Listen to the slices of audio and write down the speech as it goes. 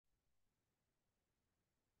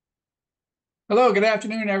Hello, good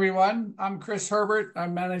afternoon, everyone. I'm Chris Herbert.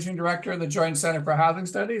 I'm Managing Director of the Joint Center for Housing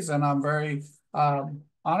Studies, and I'm very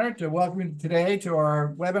honored to welcome you today to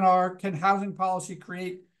our webinar, Can Housing Policy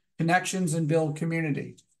Create Connections and Build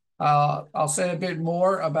Community? I'll say a bit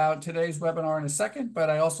more about today's webinar in a second, but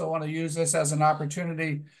I also want to use this as an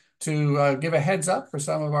opportunity to give a heads up for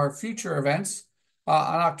some of our future events.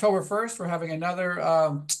 On October 1st, we're having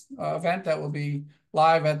another event that will be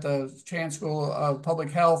live at the Chan School of Public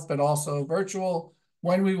Health, but also virtual.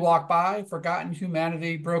 When We Walk By, Forgotten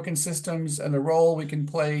Humanity, Broken Systems, and the Role We Can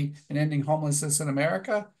Play in Ending Homelessness in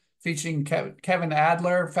America, featuring Kevin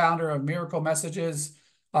Adler, founder of Miracle Messages,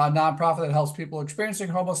 a nonprofit that helps people experiencing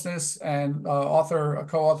homelessness, and co-author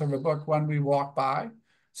of a book, When We Walk By.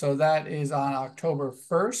 So that is on October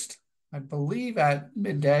 1st, I believe at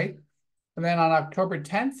midday. And then on October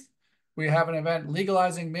 10th, we have an event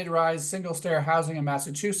legalizing mid-rise single-stair housing in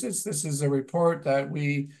Massachusetts. This is a report that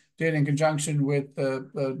we did in conjunction with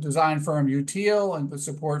the design firm UTIL and the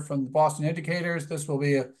support from the Boston Indicators. This will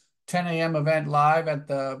be a 10 a.m. event live at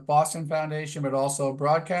the Boston Foundation, but also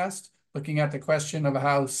broadcast, looking at the question of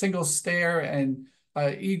how single-stair and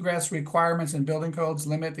egress requirements and building codes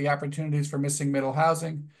limit the opportunities for missing middle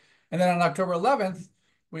housing. And then on October 11th,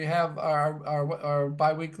 we have our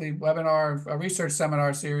biweekly webinar, a research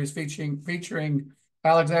seminar series featuring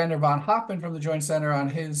Alexander von Hoffman from the Joint Center on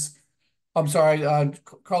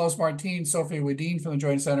Carlos Martin, Sophia Wedin from the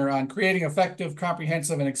Joint Center on creating effective,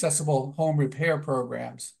 comprehensive, and accessible home repair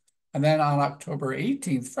programs. And then on October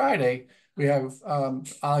 18th, Friday, we have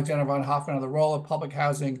Alexander von Hoffman on the role of public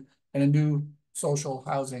housing in a new social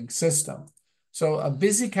housing system. So a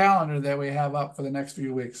busy calendar that we have up for the next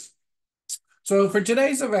few weeks. So for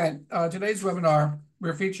today's event, today's webinar,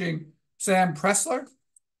 we're featuring Sam Pressler.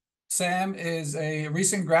 Sam is a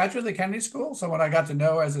recent graduate of the Kennedy School, someone I got to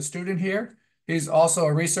know as a student here. He's also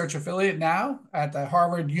a research affiliate now at the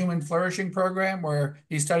Harvard Human Flourishing Program, where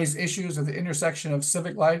he studies issues of the intersection of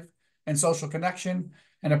civic life and social connection,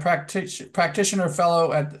 and a practitioner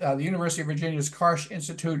fellow at the University of Virginia's Karsh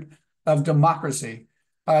Institute of Democracy.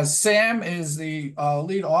 Sam is the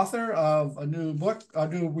lead author of a new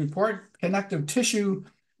report, Connective Tissue,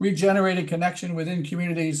 Regenerated Connection Within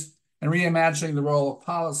Communities and Reimagining the Role of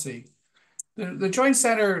Policy. The Joint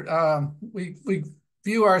Center, we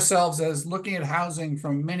view ourselves as looking at housing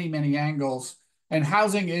from many, many angles, and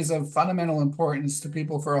housing is of fundamental importance to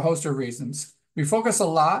people for a host of reasons. We focus a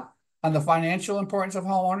lot on the financial importance of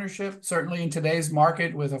home ownership, certainly in today's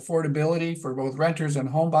market with affordability for both renters and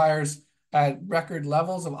home buyers at record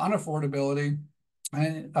levels of unaffordability.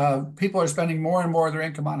 And people are spending more and more of their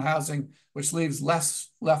income on housing, which leaves less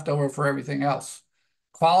left over for everything else.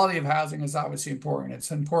 Quality of housing is obviously important.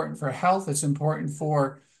 It's important for health. It's important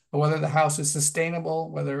for whether the house is sustainable,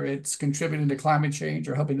 whether it's contributing to climate change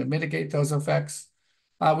or helping to mitigate those effects.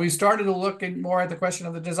 We started to look more at the question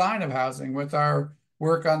of the design of housing with our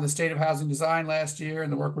work on the state of housing design last year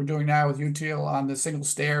and the work we're doing now with UTIL on the single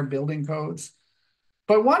stair building codes.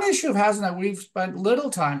 But one issue of housing that we've spent little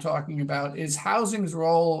time talking about is housing's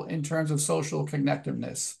role in terms of social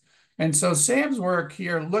connectiveness. And so Sam's work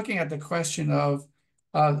here looking at the question of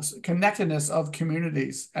connectedness of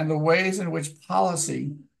communities and the ways in which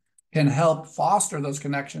policy can help foster those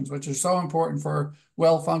connections, which are so important for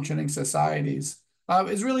well-functioning societies,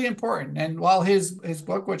 is really important. And while his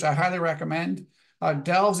book, which I highly recommend,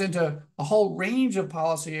 delves into a whole range of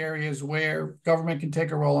policy areas where government can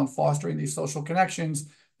take a role in fostering these social connections,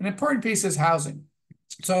 an important piece is housing.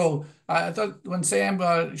 So I thought when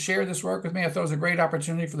Sam shared this work with me, I thought it was a great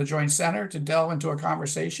opportunity for the Joint Center to delve into a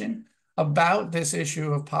conversation about this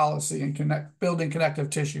issue of policy and building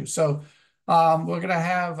connective tissue. So we're going to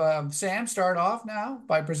have Sam start off now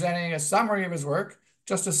by presenting a summary of his work,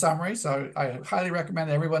 just a summary. So I highly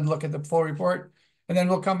recommend everyone look at the full report. And then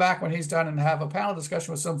we'll come back when he's done and have a panel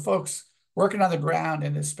discussion with some folks working on the ground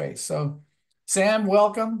in this space. So Sam,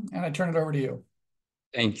 welcome, and I turn it over to you.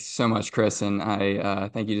 Thanks so much, Chris, and I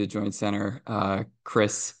thank you to the Joint Center.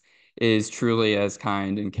 Chris is truly as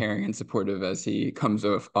kind and caring and supportive as he comes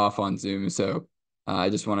off on Zoom. So I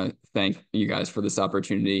just want to thank you guys for this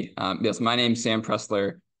opportunity. Yes, my name's Sam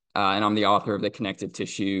Pressler, and I'm the author of the Connective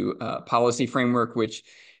Tissue Policy Framework, which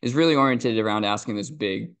is really oriented around asking this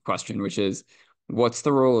big question, which is, what's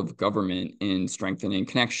the role of government in strengthening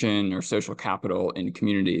connection or social capital in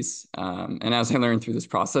communities? And as I learned through this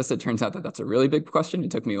process, it turns out that that's a really big question.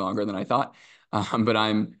 It took me longer than I thought, but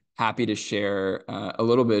I'm happy to share a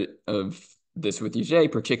little bit of this with you today,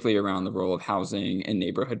 particularly around the role of housing and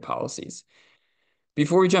neighborhood policies.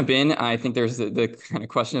 Before we jump in, I think there's the kind of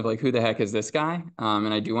question of like, who the heck is this guy?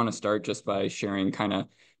 And I do want to start just by sharing kind of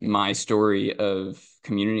my story of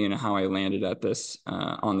community and how I landed at this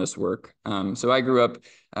on this work. So I grew up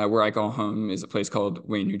where I call home is a place called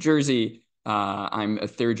Wayne, New Jersey. I'm a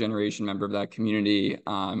third generation member of that community.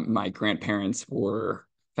 My grandparents were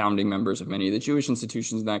founding members of many of the Jewish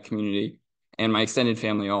institutions in that community, and my extended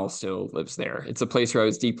family all still lives there. It's a place where I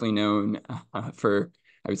was deeply known for,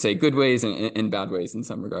 I would say, good ways and bad ways in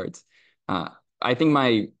some regards. I think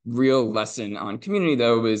my real lesson on community,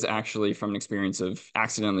 though, was actually from an experience of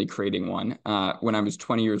accidentally creating one. When I was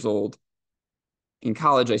 20 years old, in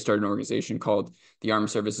college, I started an organization called the Armed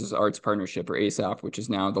Services Arts Partnership, or ASAP, which is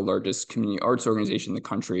now the largest community arts organization in the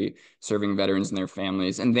country, serving veterans and their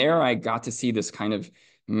families. And there I got to see this kind of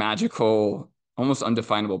magical, almost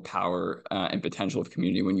undefinable power and potential of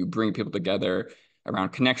community when you bring people together around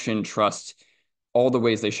connection, trust, all the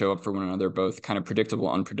ways they show up for one another, both kind of predictable,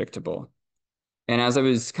 unpredictable. And as I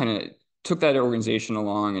was kind of took that organization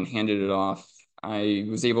along and handed it off, I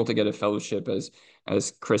was able to get a fellowship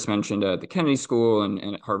as Chris mentioned at the Kennedy School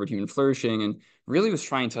and at Harvard Human Flourishing, and really was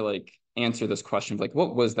trying to like answer this question of like,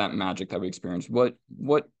 what was that magic that we experienced? What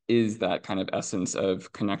is that kind of essence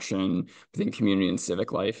of connection within community and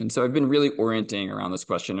civic life? And so I've been really orienting around this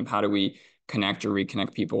question of how do we connect or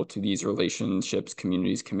reconnect people to these relationships,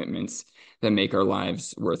 communities, commitments that make our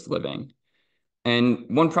lives worth living. And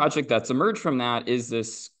one project that's emerged from that is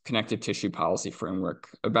this connective tissue policy framework.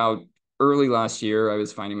 About early last year, I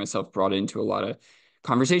was finding myself brought into a lot of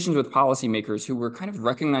conversations with policymakers who were kind of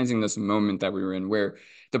recognizing this moment that we were in, where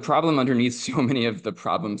the problem underneath so many of the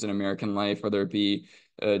problems in American life, whether it be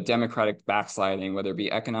democratic backsliding, whether it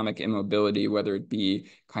be economic immobility, whether it be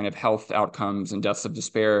kind of health outcomes and deaths of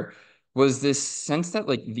despair, was this sense that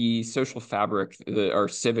like the social fabric, our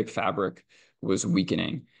civic fabric was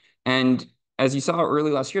weakening. And as you saw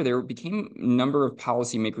early last year, there became a number of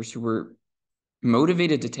policymakers who were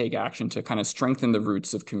motivated to take action to kind of strengthen the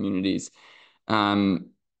roots of communities.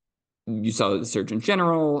 You saw the Surgeon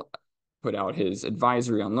General put out his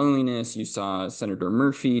advisory on loneliness. You saw Senator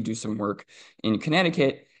Murphy do some work in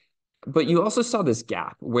Connecticut. But you also saw this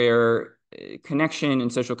gap where connection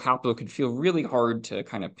and social capital could feel really hard to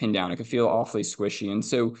kind of pin down. It could feel awfully squishy. And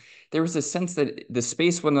so there was a sense that the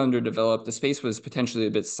space was underdeveloped, the space was potentially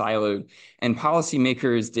a bit siloed, and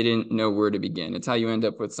policymakers didn't know where to begin. It's how you end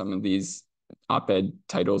up with some of these op-ed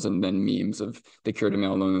titles and then memes of the cure to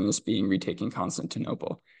male loneliness being retaking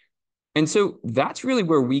Constantinople. And so that's really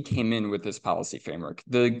where we came in with this policy framework.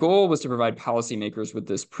 The goal was to provide policymakers with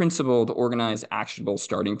this principled, organized, actionable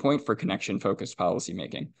starting point for connection-focused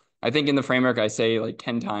policymaking. I think in the framework, I say like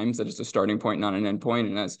 10 times that it's a starting point, not an end point.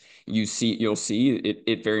 And as you'll see,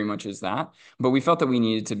 it very much is that. But we felt that we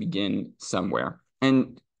needed to begin somewhere.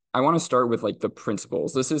 And I want to start with like the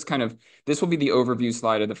principles. This will be the overview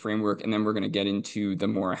slide of the framework, and then we're going to get into the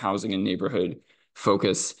more housing and neighborhood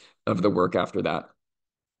focus of the work after that.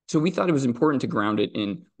 So we thought it was important to ground it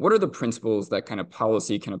in what are the principles that kind of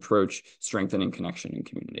policy can approach strengthening connection in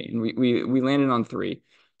community. And we landed on three.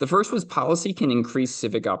 The first was policy can increase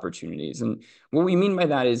civic opportunities. And what we mean by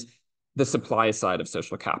that is the supply side of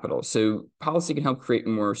social capital. So policy can help create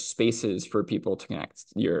more spaces for people to connect.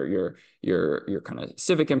 Your kind of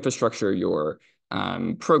civic infrastructure, your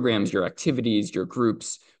programs, your activities, your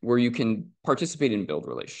groups, where you can participate and build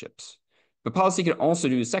relationships. But policy can also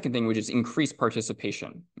do the second thing, which is increase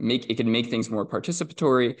participation. It can make things more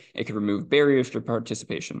participatory. It can remove barriers to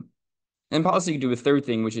participation. And policy can do a third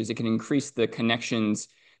thing, which is it can increase the connections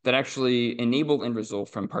that actually enable and result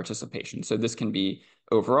from participation. So this can be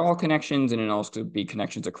overall connections, and it also be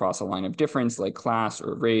connections across a line of difference, like class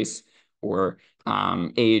or race or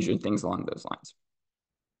age and things along those lines.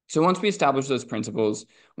 So once we established those principles,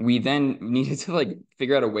 we then needed to like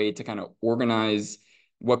figure out a way to kind of organize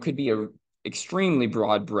what could be a extremely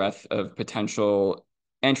broad breadth of potential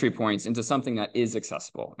entry points into something that is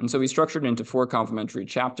accessible. And so we structured it into 4 complementary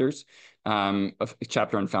chapters, a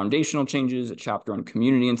chapter on foundational changes, a chapter on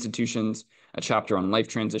community institutions, a chapter on life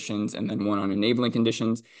transitions, and then one on enabling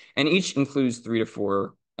conditions. And each includes 3 to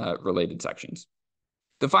 4 related sections.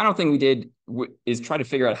 The final thing we did is try to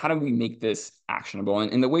figure out how do we make this actionable.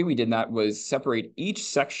 And the way we did that was separate each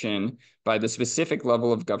section by the specific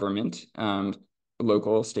level of government,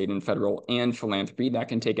 local, state, and federal, and philanthropy that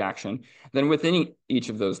can take action. Then within each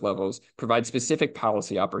of those levels, provide specific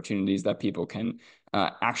policy opportunities that people can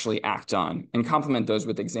actually act on, and complement those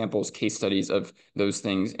with examples, case studies of those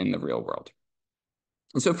things in the real world.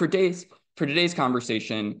 And so for today's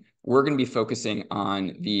conversation, we're going to be focusing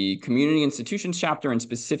on the community institutions chapter and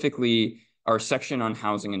specifically our section on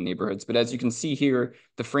housing and neighborhoods. But as you can see here,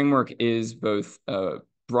 the framework is both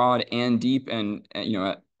broad and deep, and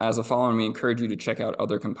as a follow-on, we encourage you to check out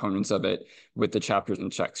other components of it with the chapters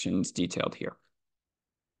and sections detailed here.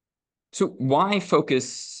 So why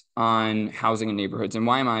focus on housing and neighborhoods, and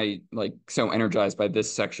why am I like so energized by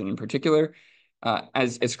this section in particular?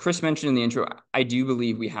 As Chris mentioned in the intro, I do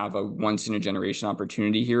believe we have a once in a generation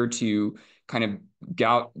opportunity here to kind of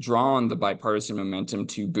draw on the bipartisan momentum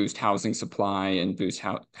to boost housing supply and boost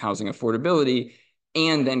housing affordability,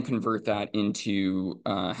 and then convert that into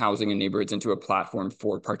housing and neighborhoods into a platform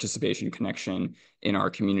for participation, connection in our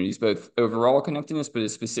communities, both overall connectedness, but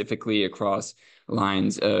specifically across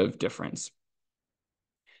lines of difference.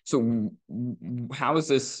 So how is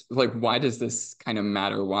this, like, why does this kind of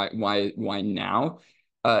matter? Why now?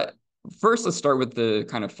 Uh, First, let's start with the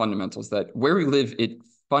kind of fundamentals that where we live, it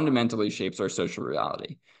fundamentally shapes our social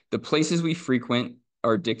reality. The places we frequent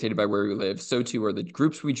are dictated by where we live. So too are the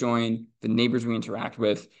groups we join, the neighbors we interact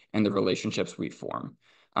with, and the relationships we form.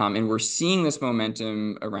 And we're seeing this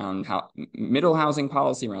momentum around middle housing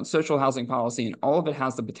policy, around social housing policy, and all of it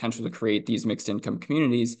has the potential to create these mixed income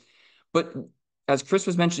communities. But as Chris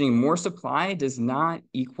was mentioning, more supply does not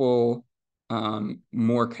equal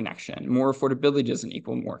more connection. More affordability doesn't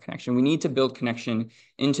equal more connection. We need to build connection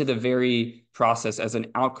into the very process as an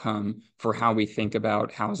outcome for how we think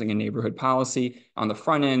about housing and neighborhood policy on the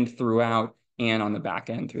front end, throughout, and on the back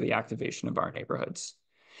end through the activation of our neighborhoods.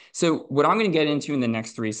 So what I'm going to get into in the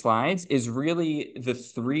next 3 slides is really the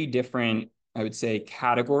 3 different, I would say,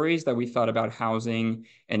 categories that we thought about housing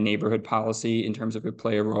and neighborhood policy in terms of it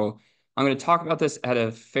play a role. I'm going to talk about this at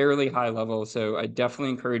a fairly high level, so I definitely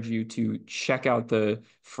encourage you to check out the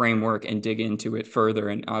framework and dig into it further,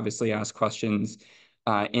 and obviously ask questions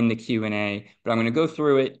in the Q&A. But I'm going to go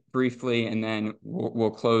through it briefly, and then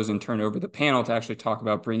we'll close and turn over the panel to actually talk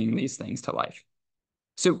about bringing these things to life.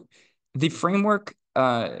 So the framework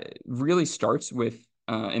really starts with,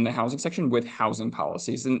 in the housing section, with housing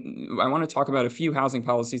policies. And I want to talk about a few housing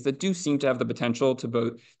policies that do seem to have the potential to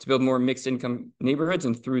build more mixed income neighborhoods,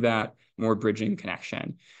 and through that, more bridging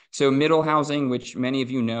connection. So middle housing, which many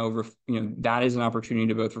of you know, that is an opportunity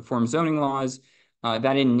to both reform zoning laws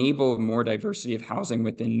that enable more diversity of housing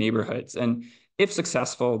within neighborhoods. And if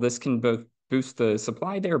successful, this can both boost the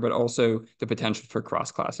supply there, but also the potential for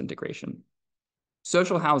cross-class integration.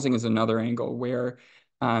 Social housing is another angle where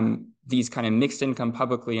these kind of mixed income,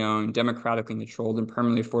 publicly owned, democratically controlled, and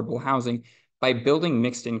permanently affordable housing, by building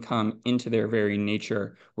mixed income into their very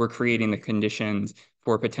nature, we're creating the conditions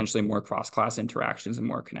for potentially more cross-class interactions and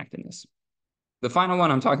more connectedness. The final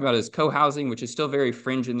one I'm talking about is co-housing, which is still very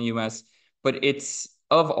fringe in the US, but it's,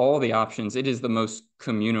 of all the options, it is the most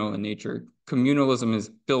communal in nature. Communalism is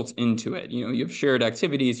built into it. You have shared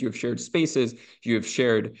activities, you have shared spaces, you have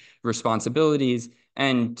shared responsibilities.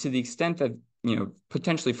 And to the extent that,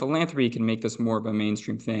 potentially philanthropy can make this more of a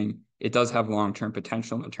mainstream thing, it does have long-term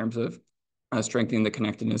potential in terms of strengthening the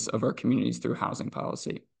connectedness of our communities through housing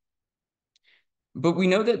policy. But we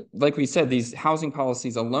know that, like we said, these housing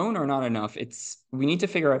policies alone are not enough. We need to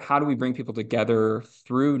figure out how do we bring people together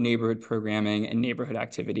through neighborhood programming and neighborhood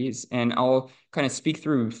activities. And I'll kind of speak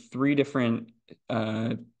through 3 different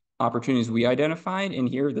opportunities we identified in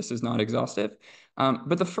here. This is not exhaustive.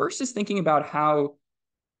 But the first is thinking about how,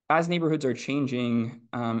 as neighborhoods are changing,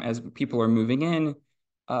 as people are moving in,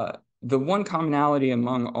 the one commonality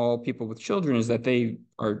among all people with children is that they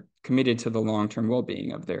are committed to the long-term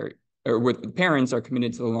well-being of with parents are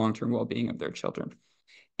committed to the long-term well-being of their children.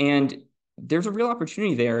 And there's a real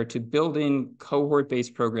opportunity there to build in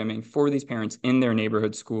cohort-based programming for these parents in their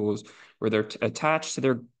neighborhood schools, where they're attached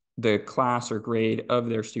to the class or grade of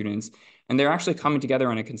their students. And they're actually coming together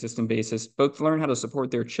on a consistent basis, both to learn how to support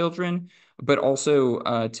their children, but also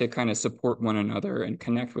to kind of support one another and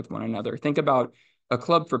connect with one another. Think about a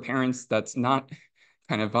club for parents that's not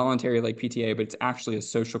kind of voluntary like PTA, but it's actually a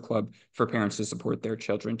social club for parents to support their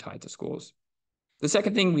children tied to schools. The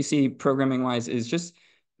second thing we see programming-wise is just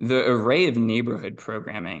the array of neighborhood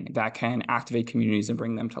programming that can activate communities and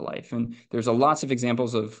bring them to life. And there's lots of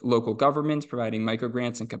examples of local governments providing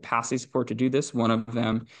microgrants and capacity support to do this. One of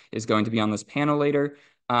them is going to be on this panel later,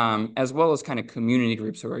 as well as kind of community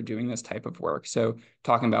groups who are doing this type of work. So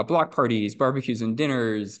talking about block parties, barbecues and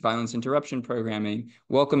dinners, violence interruption programming,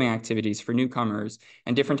 welcoming activities for newcomers,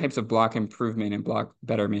 and different types of block improvement and block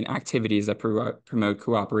betterment activities that promote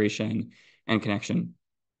cooperation and connection.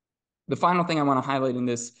 The final thing I want to highlight in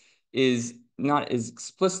this is not as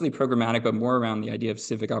explicitly programmatic, but more around the idea of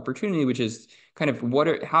civic opportunity, which is kind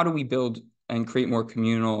of how do we build and create more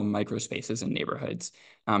communal microspaces in neighborhoods,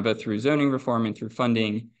 both through zoning reform and through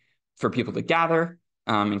funding for people to gather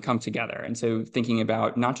and come together. And so thinking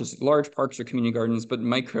about not just large parks or community gardens, but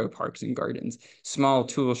micro parks and gardens, small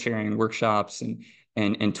tool sharing workshops, and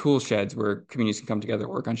and tool sheds where communities can come together,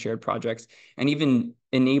 work on shared projects, and even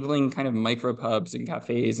enabling kind of micro pubs and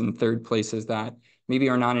cafes and third places that maybe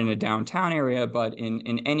are not in a downtown area, but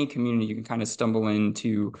in any community, you can kind of stumble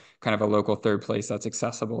into kind of a local third place that's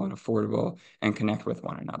accessible and affordable and connect with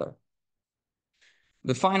one another.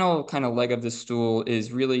 The final kind of leg of this stool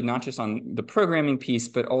is really not just on the programming piece,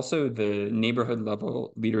 but also the neighborhood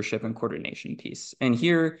level leadership and coordination piece. And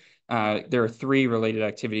here, there are three related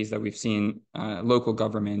activities that we've seen local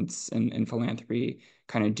governments and philanthropy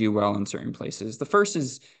kind of do well in certain places. The first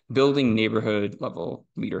is building neighborhood level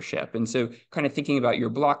leadership. And so kind of thinking about your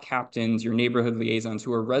block captains, your neighborhood liaisons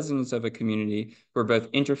who are residents of a community who are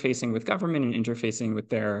both interfacing with government and interfacing with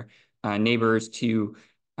their neighbors to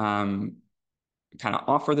kind of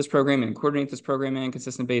offer this program and coordinate this program on a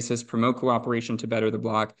consistent basis, promote cooperation to better the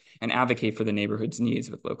block, and advocate for the neighborhood's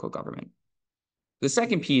needs with local government. The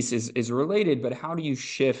second piece is related, but how do you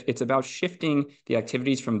shift? It's about shifting the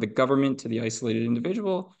activities from the government to the isolated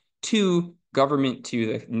individual to government to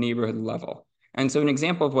the neighborhood level. And so an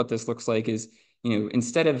example of what this looks like is,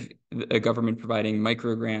 instead of a government providing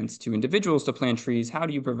micro grants to individuals to plant trees, how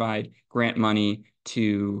do you provide grant money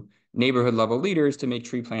to neighborhood level leaders to make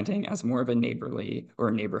tree planting as more of a neighborly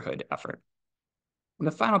or neighborhood effort? And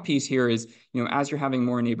the final piece here is, as you're having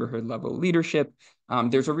more neighborhood level leadership,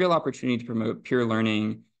 there's a real opportunity to promote peer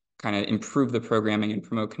learning, kind of improve the programming and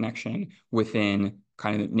promote connection within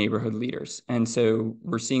kind of neighborhood leaders. And so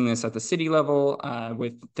we're seeing this at the city level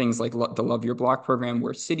with things like the Love Your Block program,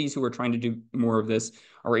 where cities who are trying to do more of this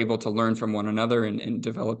are able to learn from one another and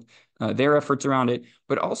develop their efforts around it,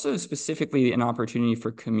 but also specifically an opportunity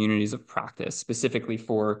for communities of practice, specifically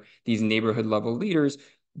for these neighborhood level leaders,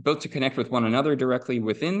 both to connect with one another directly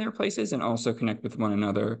within their places and also connect with one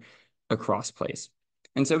another across place.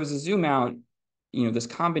 And so as a zoom out, this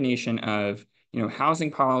combination of, housing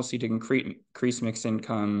policy to increase mixed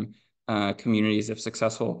income communities if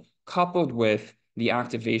successful, coupled with the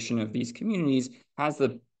activation of these communities, has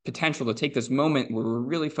the potential to take this moment where we're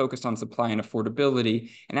really focused on supply and affordability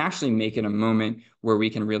and actually make it a moment where we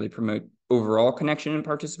can really promote overall connection and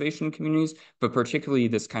participation in communities, but particularly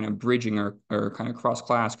this kind of bridging or kind of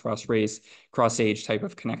cross-class, cross-race, cross-age type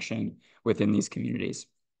of connection within these communities.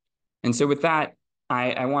 And so with that,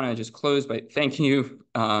 I want to just close by thanking you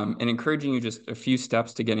and encouraging you just a few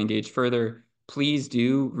steps to get engaged further. Please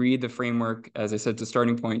do read the framework. As I said, it's a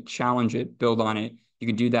starting point, challenge it, build on it. You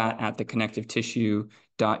can do that at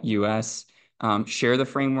theconnectivetissue.us. Share the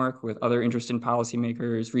framework with other interested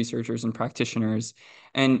policymakers, researchers, and practitioners.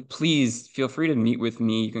 And please feel free to meet with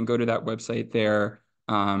me. You can go to that website there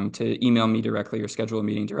to email me directly or schedule a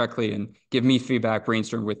meeting directly and give me feedback,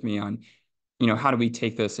 brainstorm with me on how do we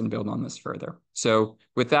take this and build on this further? So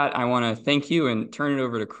with that, I want to thank you and turn it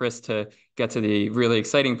over to Chris to get to the really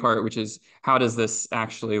exciting part, which is how does this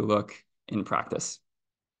actually look in practice?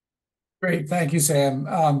 Great, thank you, Sam.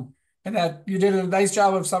 And that you did a nice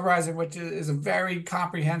job of summarizing, which is a very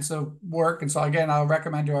comprehensive work. And so again, I'll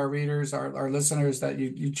recommend to our readers, our listeners, that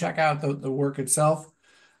you check out the work itself.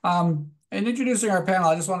 In introducing our panel,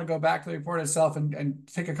 I just want to go back to the report itself and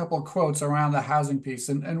take a couple of quotes around the housing piece.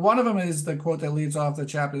 And one of them is the quote that leads off the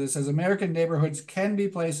chapter that says, American neighborhoods can be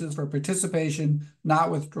places for participation,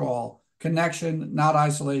 not withdrawal, connection, not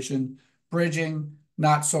isolation, bridging,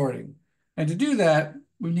 not sorting. And to do that,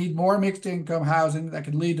 we need more mixed income housing that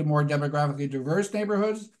can lead to more demographically diverse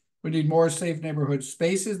neighborhoods. We need more safe neighborhood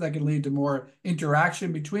spaces that can lead to more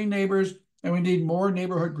interaction between neighbors. And we need more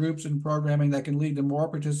neighborhood groups and programming that can lead to more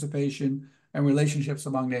participation and relationships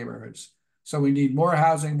among neighborhoods. So we need more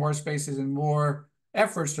housing, more spaces, and more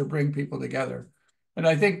efforts to bring people together. And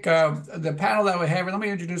I think the panel that we have, and let me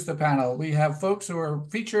introduce the panel. We have folks who are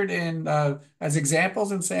featured in as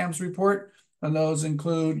examples in Sam's report. And those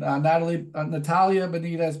include Natalia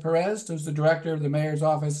Benitez Perez, who's the director of the Mayor's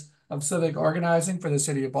Office of Civic Organizing for the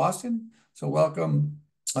City of Boston. So welcome,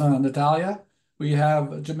 Natalia. We have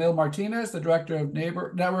Jamil Martinez, the director of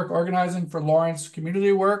Network Organizing for Lawrence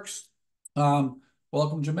Community Works. Welcome,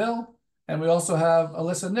 Jamil. And we also have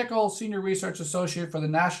Alyssa Nickel, Senior Research Associate for the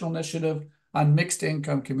National Initiative on Mixed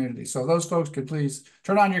Income Communities. So those folks could please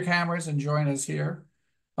turn on your cameras and join us here.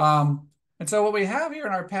 And so what we have here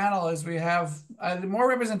in our panel is we have more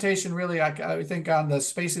representation, really, I think, on the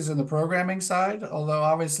spaces and the programming side, although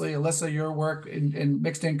obviously, Alyssa, your work in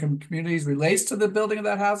mixed income communities relates to the building of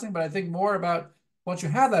that housing, but I think more about once you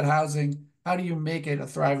have that housing, how do you make it a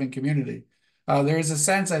thriving community? There is a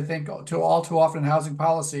sense, I think, too often in housing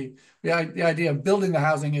policy, the idea of building the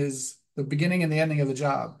housing is the beginning and the ending of the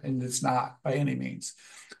job, and it's not by any means.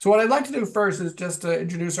 So what I'd like to do first is just to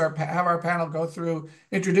have our panel go through,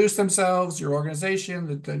 introduce themselves, your organization,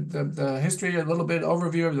 the history, a little bit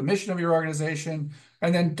overview of the mission of your organization,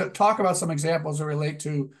 and then talk about some examples that relate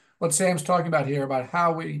to what Sam's talking about here, about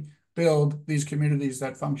how we build these communities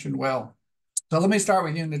that function well. So let me start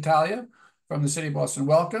with you, Natalia, from the City of Boston.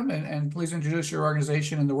 Welcome, and please introduce your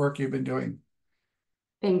organization and the work you've been doing.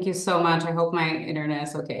 Thank you so much. I hope my internet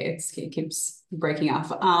is okay. It keeps breaking off.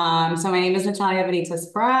 So my name is Natalia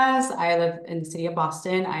Benitez Perez. I live in the city of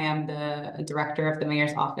Boston. I am the director of the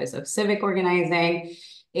Mayor's Office of Civic Organizing.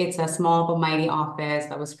 It's a small but mighty office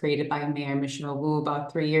that was created by Mayor Michelle Wu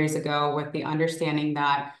about 3 years ago, with the understanding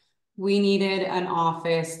that we needed an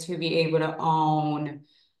office to be able to own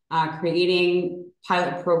creating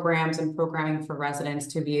pilot programs and programming for residents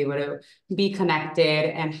to be able to be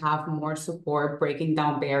connected and have more support, breaking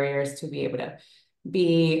down barriers to be able to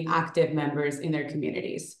be active members in their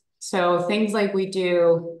communities. So things like we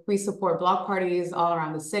support block parties all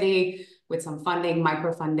around the city with some funding,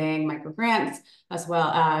 micro grants, as well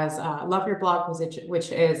as Love Your Block,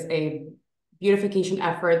 which is a beautification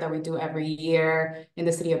effort that we do every year in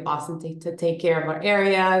the city of Boston to take care of our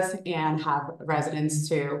areas and have residents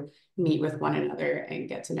to meet with one another and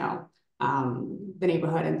get to know the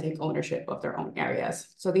neighborhood and take ownership of their own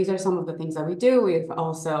areas. So these are some of the things that we do. We've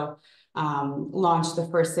also launched the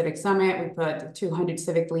first Civic Summit. We put 200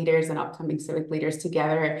 civic leaders and upcoming civic leaders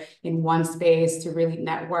together in one space to really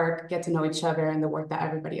network, get to know each other and the work that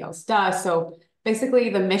everybody else does. So basically,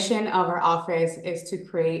 the mission of our office is to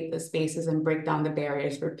create the spaces and break down the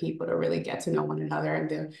barriers for people to really get to know one another and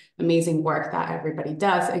the amazing work that everybody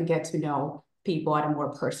does and get to know people at a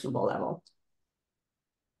more personable level.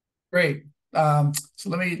 Great. So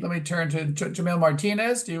let me turn to Jamil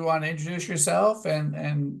Martinez. Do you want to introduce yourself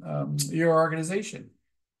and your organization?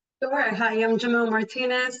 Sure. Hi, I'm Jamil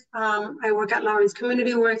Martinez. I work at Lawrence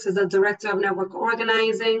Community Works as a director of network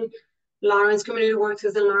organizing. Lawrence Community Works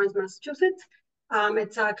is in Lawrence, Massachusetts.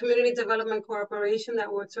 It's a community development corporation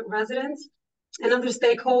that works with residents and other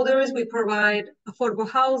stakeholders. We provide affordable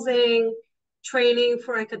housing, training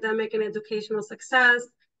for academic and educational success.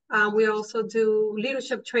 We also do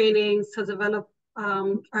leadership trainings to develop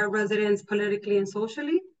our residents politically and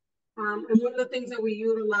socially. And one of the things that we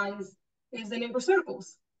utilize is the neighbor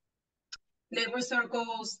circles. Neighbor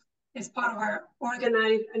circles is part of our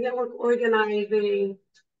network organizing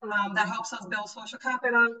that helps us build social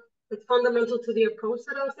capital. It's fundamental to the approach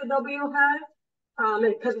that LCW has,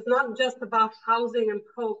 because it's not just about housing and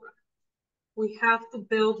programs. We have to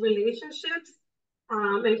build relationships,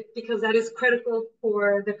 because that is critical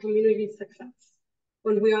for the community's success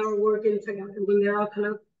when we are working together, when they're all kind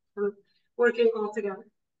of working all together.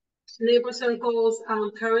 Neighbor circles,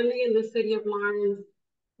 currently in the city of Lawrence,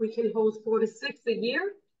 we can host 4 to 6 a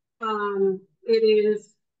year. It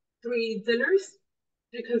is 3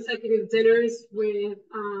 consecutive dinners with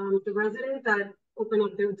the residents that open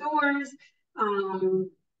up their doors.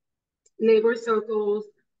 Neighbor circles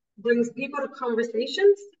brings people to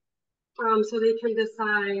conversations, so they can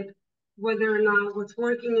decide whether or not what's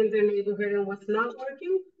working in their neighborhood and what's not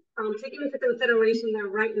working. Taking into consideration that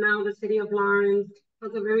right now the city of Lawrence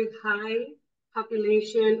has a very high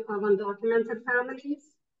population of undocumented families.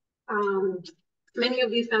 Many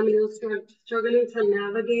of these families are struggling to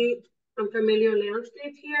navigate unfamiliar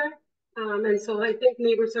landscape here. And so I think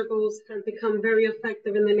neighbor circles have become very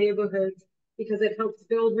effective in the neighborhoods because it helps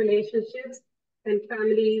build relationships and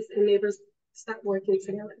families and neighbors start working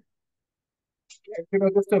together.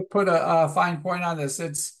 Just to put a fine point on this,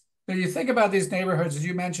 when you think about these neighborhoods, as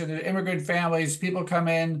you mentioned, immigrant families, people come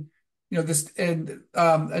in,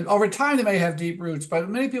 and over time they may have deep roots, but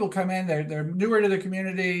many people come in, they're newer to the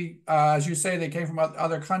community. As you say, they came from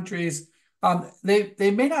other countries.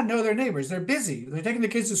 They may not know their neighbors. They're busy. They're taking the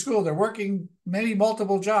kids to school. They're working maybe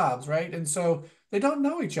multiple jobs, right? And so they don't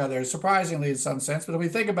know each other, surprisingly, in some sense. But if we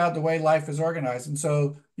think about the way life is organized, and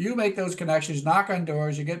so you make those connections, knock on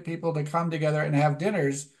doors, you get people to come together and have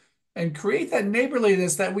dinners and create that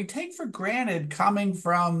neighborliness that we take for granted coming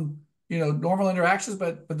from, normal interactions.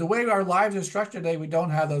 But the way our lives are structured today, we don't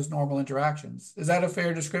have those normal interactions. Is that a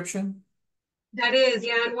fair description? That is,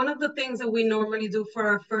 yeah. And one of the things that we normally do for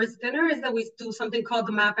our first dinner is that we do something called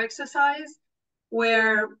the map exercise,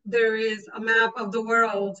 where there is a map of the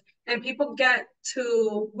world and people get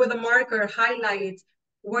to, with a marker, highlight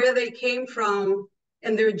where they came from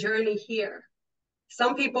and their journey here.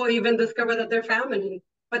 Some people even discover that they're family,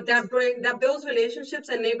 but that builds relationships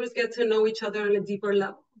and neighbors get to know each other on a deeper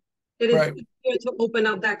level. It is easier to open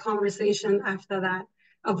up that conversation after that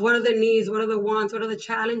of what are the needs, what are the wants, what are the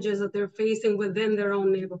challenges that they're facing within their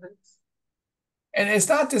own neighborhoods. And it's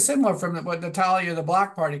not dissimilar from what Natalia, the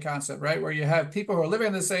block party concept, right? Where you have people who are living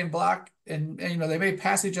in the same block and you know, they may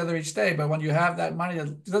pass each other each day, but when you have that money,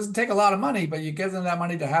 it doesn't take a lot of money, but you give them that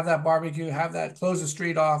money to have that barbecue, have that, close the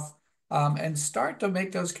street off, and start to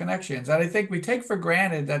make those connections. And I think we take for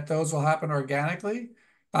granted that those will happen organically.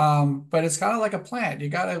 But it's kind of like a plant. You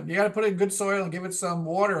gotta put it in good soil and give it some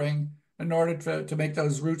watering in order to make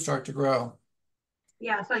those roots start to grow.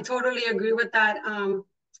 Yes, I totally agree with that.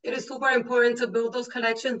 It is super important to build those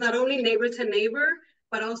connections, not only neighbor to neighbor,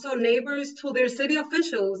 but also neighbors to their city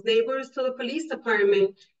officials, neighbors to the police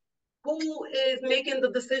department. Who is making the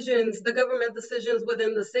decisions, the government decisions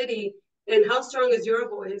within the city, and how strong is your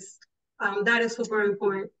voice? That is super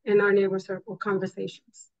important in our neighbor circle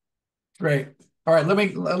conversations. Great. All right, let me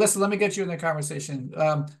get you in the conversation.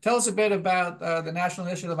 Tell us a bit about the National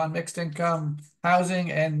Initiative on Mixed Income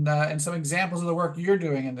Housing and some examples of the work you're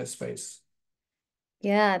doing in this space.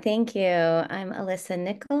 Yeah, thank you. I'm Alyssa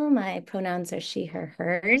Nickel. My pronouns are she, her,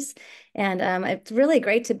 hers. And it's really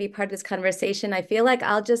great to be part of this conversation. I feel like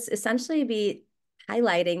I'll just essentially be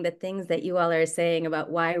highlighting the things that you all are saying about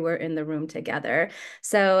why we're in the room together.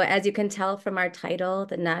 So as you can tell from our title,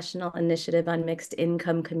 the National Initiative on Mixed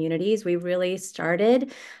Income Communities, we really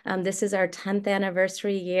started. This is our 10th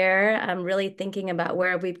anniversary year. I'm really thinking about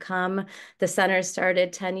where we've come. The center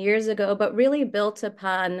started 10 years ago, but really built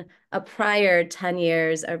upon a prior 10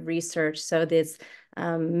 years of research. So this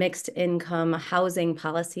mixed income housing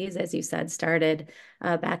policies, as you said, started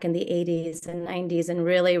back in the 80s and 90s, and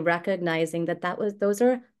really recognizing that those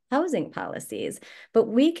are housing policies. But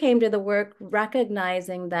we came to the work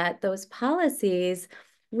recognizing that those policies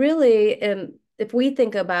really, if we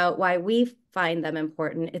think about why we find them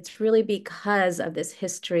important, it's really because of this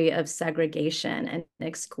history of segregation and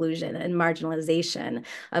exclusion and marginalization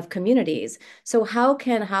of communities. So how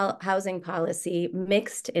can housing policy,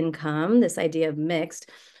 mixed income, this idea of mixed,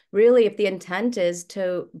 really, if the intent is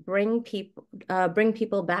to bring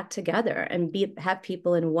people back together and have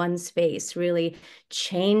people in one space, really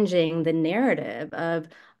changing the narrative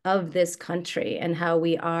of this country and how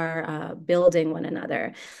we are building one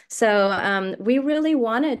another. So we really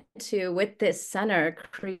wanted to, with this center,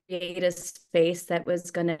 create a space that was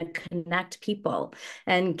going to connect people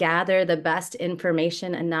and gather the best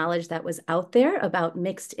information and knowledge that was out there about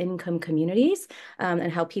mixed income communities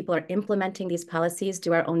and how people are implementing these policies,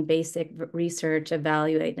 do our own basic research,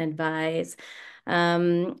 evaluate and advise.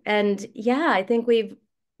 And yeah, I think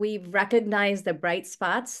we've recognized the bright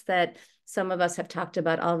spots that some of us have talked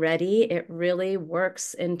about already. It really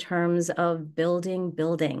works in terms of building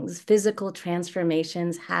buildings. Physical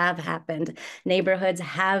transformations have happened. Neighborhoods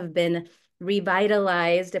have been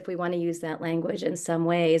revitalized, if we want to use that language in some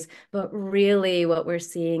ways. But really what we're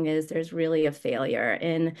seeing is there's really a failure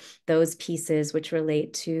in those pieces which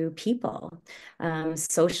relate to people,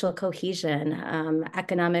 social cohesion,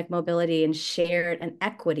 economic mobility, and shared and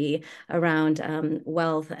equity around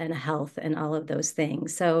wealth and health and all of those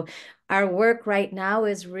things. So our work right now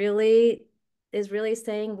is really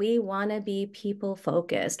saying we want to be people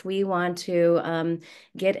focused. We want to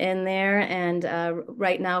get in there. And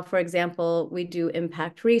right now, for example, we do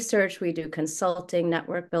impact research, we do consulting,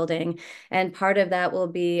 network building. And part of that will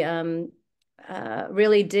be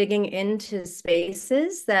really digging into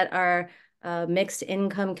spaces that are mixed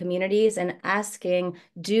income communities and asking,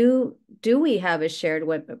 do we have a shared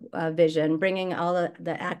vision, bringing all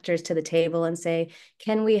the actors to the table and say,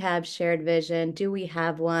 can we have shared vision? Do we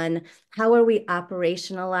have one? How are we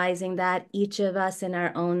operationalizing that, each of us in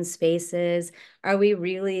our own spaces? Are we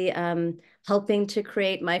really helping to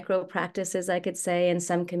create micro practices, I could say, in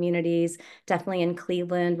some communities? Definitely in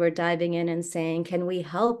Cleveland, we're diving in and saying, can we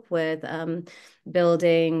help with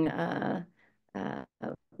building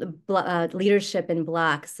leadership in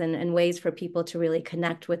blocks and ways for people to really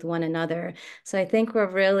connect with one another. So I think we're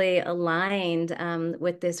really aligned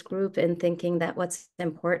with this group in thinking that what's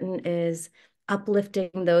important is uplifting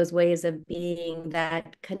those ways of being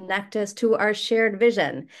that connect us to our shared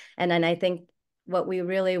vision. And then I think what we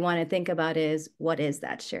really want to think about is, what is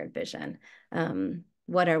that shared vision?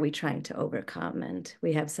 What are we trying to overcome? And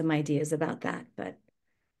we have some ideas about that, but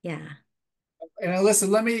yeah. And listen,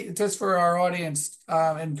 let me, just for our audience,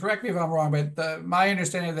 and correct me if I'm wrong, but my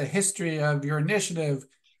understanding of the history of your initiative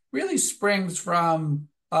really springs from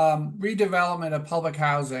redevelopment of public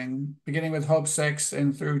housing, beginning with Hope 6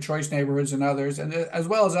 and through Choice Neighborhoods and others, and as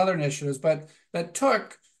well as other initiatives, but that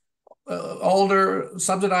took older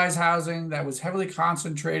subsidized housing that was heavily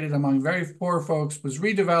concentrated among very poor folks, was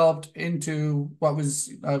redeveloped into what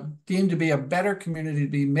was deemed to be a better community,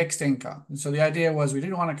 to be mixed income. And so the idea was we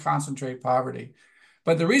didn't want to concentrate poverty.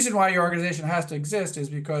 But the reason why your organization has to exist is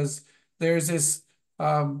because there's this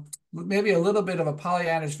maybe a little bit of a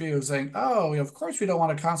Pollyannish view of saying, oh, of course we don't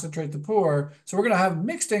want to concentrate the poor, so we're going to have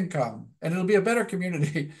mixed income and it'll be a better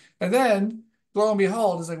community. And then lo and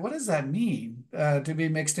behold, it's like, what does that mean to be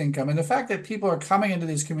mixed income? And the fact that people are coming into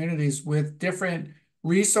these communities with different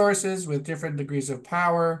resources, with different degrees of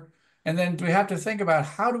power, and then we have to think about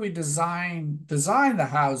how do we design the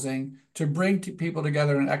housing to bring people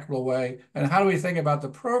together in an equitable way, and how do we think about the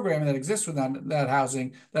programming that exists within that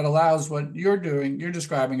housing that allows what you're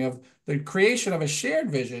describing of the creation of a shared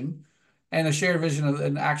vision and a shared vision of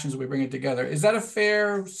and actions that we bring it together. Is that a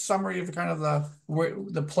fair summary of kind of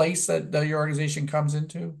the place that your organization comes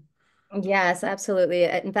into? Yes, absolutely.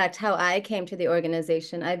 In fact, how I came to the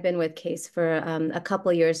organization, I've been with CASE for a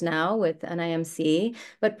couple years now with NIMC.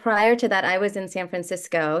 But prior to that, I was in San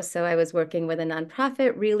Francisco. So I was working with a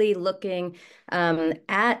nonprofit, really looking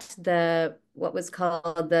at what was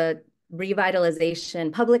called the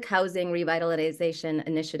public housing revitalization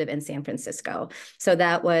initiative in San Francisco. So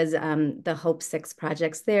that was the Hope 6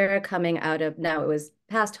 projects there coming out of, now it was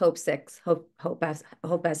past Hope 6, Hope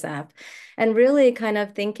SF, and really kind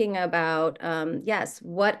of thinking about, yes,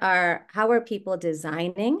 how are people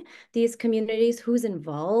designing these communities? Who's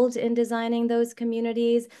involved in designing those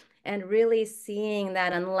communities? And really seeing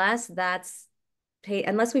that unless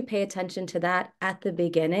we pay attention to that at the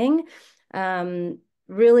beginning,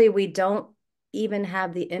 really, we don't even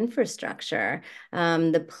have the infrastructure,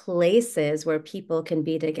 the places where people can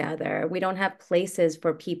be together. We don't have places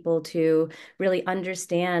for people to really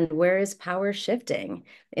understand where is power shifting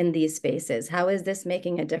in these spaces. How is this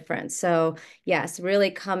making a difference? So yes,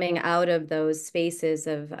 really coming out of those spaces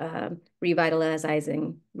of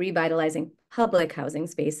revitalizing public housing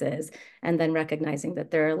spaces, and then recognizing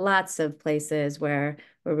that there are lots of places where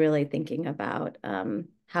we're really thinking about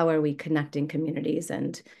how are we connecting communities,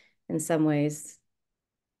 and in some ways,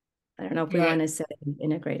 I don't know if we want to say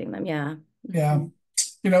integrating them. Yeah. Yeah.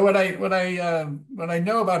 You know, what I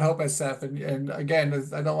know about Hope SF, and again,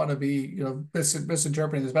 I don't want to be,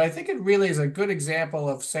 misinterpreting this, but I think it really is a good example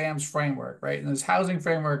of Sam's framework, right? In this housing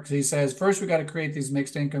framework, he says, first we got to create these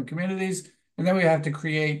mixed income communities, and then we have to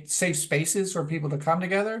create safe spaces for people to come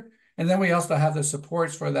together. And then we also have the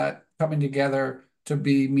supports for that coming together to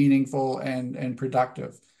be meaningful and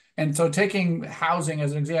productive. And so taking housing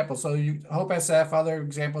as an example, so Hope SF, other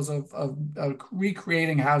examples of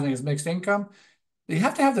recreating housing as mixed income, you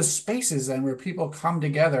have to have the spaces then where people come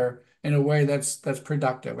together in a way that's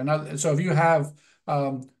productive. And so if you have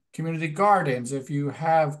community gardens, if you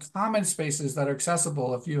have common spaces that are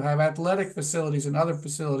accessible, if you have athletic facilities and other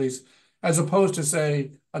facilities, as opposed to,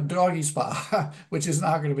 say, a doggy spa, which is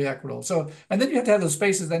not going to be equitable. So, and then you have to have those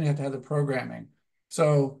spaces, then you have to have the programming.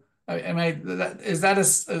 So is that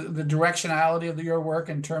the directionality of your work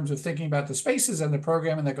in terms of thinking about the spaces and the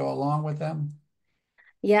programming that go along with them?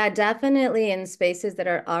 Yeah, definitely in spaces that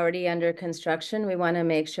are already under construction, we want to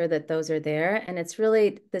make sure that those are there. And it's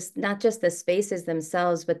really this, not just the spaces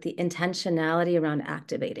themselves, but the intentionality around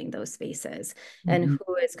activating those spaces and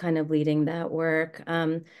who is kind of leading that work.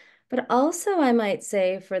 But also, I might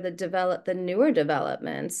say for the newer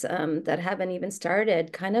developments that haven't even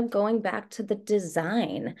started, kind of going back to the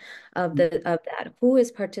design of that. Who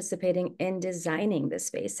is participating in designing the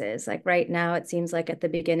spaces? Like right now, it seems like at the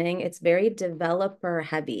beginning, it's very developer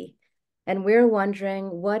heavy. And we're wondering,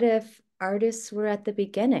 what if artists were at the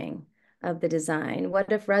beginning of the design?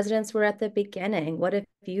 What if residents were at the beginning? What if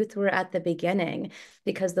youth were at the beginning?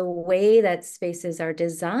 Because the way that spaces are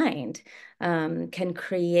designed can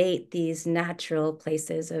create these natural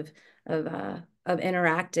places of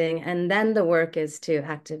interacting. And then the work is to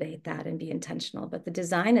activate that and be intentional. But the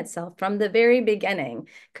design itself from the very beginning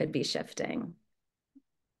could be shifting.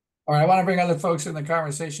 All right, I want to bring other folks in the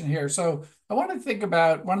conversation here. So I want to think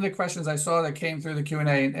about one of the questions I saw that came through the Q&A,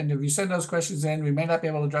 and if you send those questions in, we may not be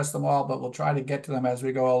able to address them all, but we'll try to get to them as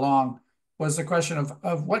we go along, was the question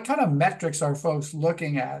of what kind of metrics are folks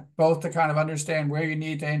looking at, both to kind of understand where you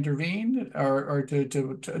need to intervene or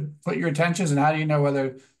to put your attentions, and how do you know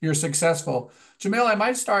whether you're successful? Jamil, I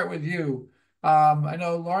might start with you. I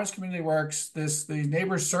know Lawrence Community Works, the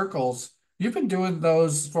neighbor circles, you've been doing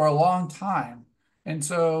those for a long time. And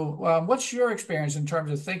so what's your experience in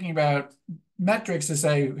terms of thinking about metrics to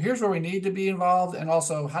say, here's where we need to be involved, and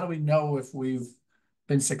also how do we know if we've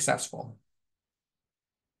been successful?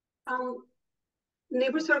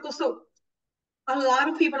 Neighbor circles. So a lot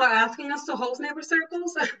of people are asking us to host neighbor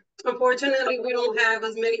circles. Unfortunately, we don't have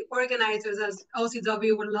as many organizers as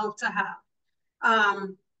OCW would love to have.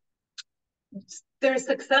 They're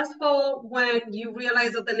successful when you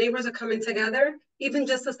realize that the neighbors are coming together, even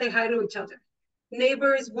just to say hi to each other.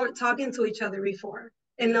 Neighbors weren't talking to each other before.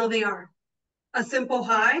 And now they are. A simple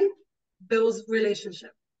hi builds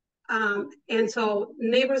relationship. And so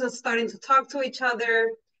neighbors are starting to talk to each other.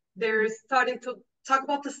 They're starting to talk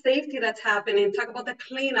about the safety that's happening, talk about the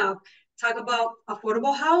cleanup, talk about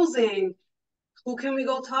affordable housing. Who can we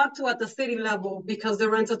go talk to at the city level because the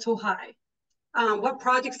rents are too high? What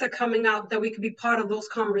projects are coming out that we could be part of those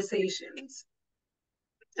conversations?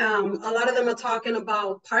 A lot of them are talking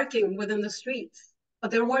about parking within the streets,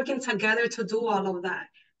 but they're working together to do all of that.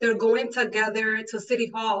 They're going together to City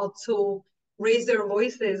Hall to raise their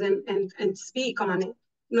voices and speak on it.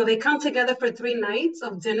 You know, they come together for 3 nights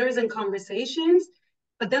of dinners and conversations,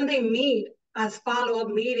 but then they meet as follow-up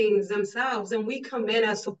meetings themselves, and we come in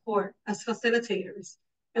as support, as facilitators,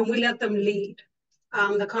 and we let them lead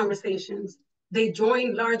the conversations. They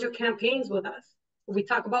join larger campaigns with us. We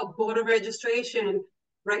talk about voter registration,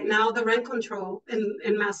 right now the rent control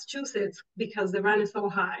in Massachusetts because the rent is so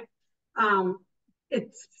high.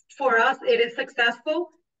 It's for us, it is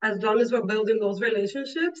successful as long as we're building those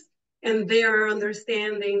relationships and they are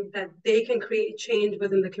understanding that they can create change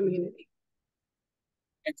within the community.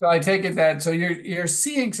 So I take it that so you're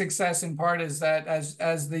seeing success in part is that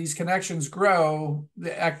as these connections grow,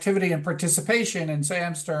 the activity and participation in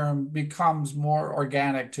Sam's term becomes more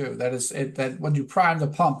organic too. That is it that when you prime the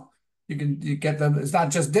pump, you get them. It's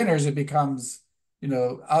not just dinners; it becomes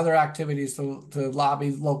other activities to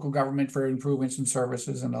lobby local government for improvements in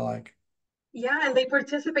services and the like. Yeah, and they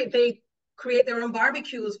participate. They create their own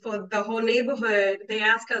barbecues for the whole neighborhood. They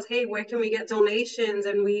ask us, hey, where can we get donations?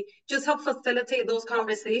 And we just help facilitate those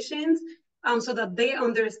conversations so that they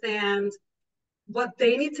understand what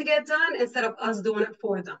they need to get done instead of us doing it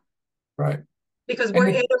for them. Right. Because we're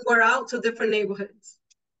in and we're out to different neighborhoods.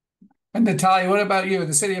 And Natalia, what about you,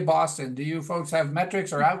 the city of Boston? Do you folks have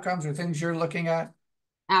metrics or outcomes or things you're looking at?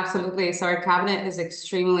 Absolutely. So our cabinet is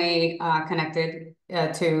extremely connected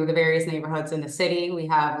to the various neighborhoods in the city. We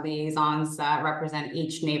have liaisons that represent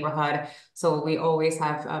each neighborhood. So we always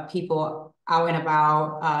have people out and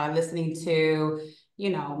about listening to,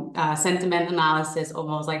 sentiment analysis,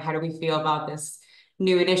 almost like how do we feel about this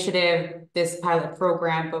new initiative, this pilot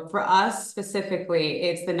program. But for us specifically,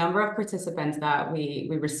 it's the number of participants that we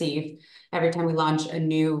receive every time we launch a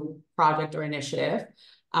new project or initiative.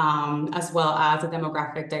 As well as the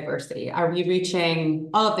demographic diversity. Are we reaching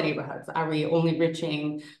all of the neighborhoods? Are we only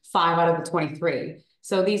reaching 5 out of the 23?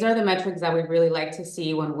 So these are the metrics that we really like to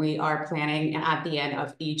see when we are planning, and at the end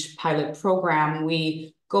of each pilot program,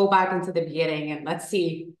 we go back into the beginning and let's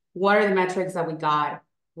see what are the metrics that we got,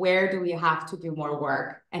 where do we have to do more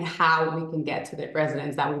work, and how we can get to the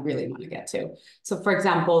residents that we really want to get to. So for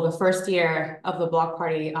example, the first year of the Block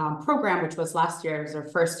Party program, which was last year, it was our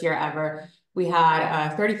first year ever, we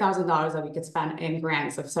had $30,000 that we could spend in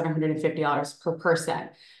grants of $750 per person.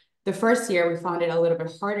 The first year, we found it a little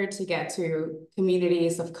bit harder to get to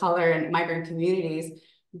communities of color and migrant communities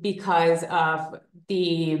because of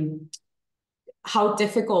how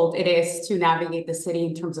difficult it is to navigate the city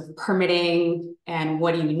in terms of permitting and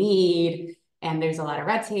what do you need. And there's a lot of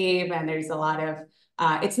red tape and there's a lot of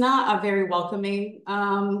it's not a very welcoming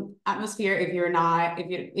atmosphere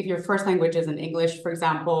if your first language isn't English, for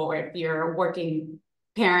example, or if you're a working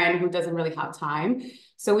parent who doesn't really have time.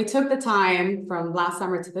 So we took the time from last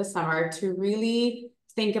summer to this summer to really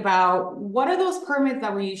think about what are those permits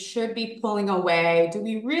that we should be pulling away? Do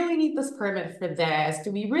we really need this permit for this?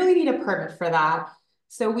 Do we really need a permit for that?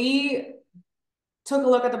 So we took a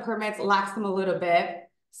look at the permits, laxed them a little bit,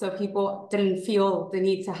 so people didn't feel the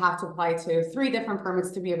need to have to apply to 3 different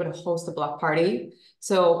permits to be able to host a block party.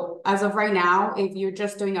 So as of right now, if you're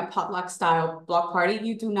just doing a potluck style block party,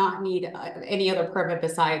 you do not need any other permit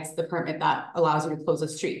besides the permit that allows you to close a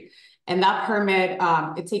street. And that permit,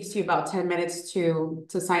 it takes you about 10 minutes to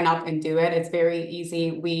sign up and do it. It's very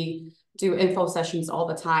easy. We do info sessions all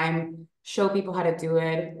the time, show people how to do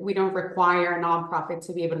it. We don't require a nonprofit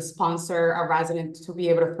to be able to sponsor a resident to be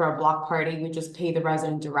able to throw a block party. We just pay the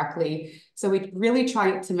resident directly. So we really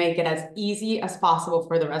try to make it as easy as possible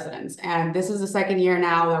for the residents. And this is the second year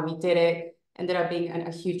now that we did it, ended up being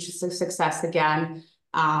a huge success again.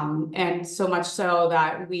 And so much so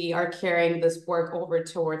that we are carrying this work over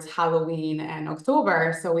towards Halloween and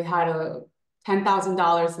October. So we had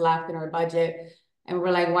 $10,000 left in our budget. And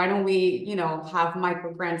we're like, why don't we, have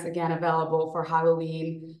micro grants again available for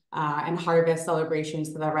Halloween and harvest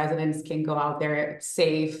celebrations so that residents can go out there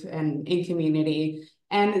safe and in community.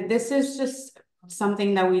 And this is just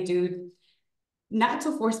something that we do not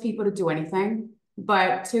to force people to do anything,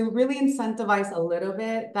 but to really incentivize a little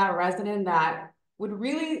bit that resident that would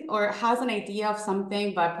really, or has an idea of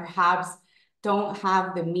something, but perhaps don't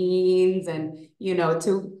have the means and,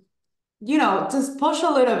 to just push a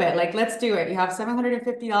little bit. Like, let's do it. You have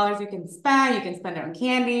 $750 you can spend. You can spend it on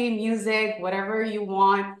candy, music, whatever you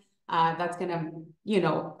want. That's gonna,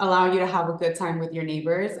 allow you to have a good time with your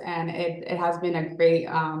neighbors. And it has been a great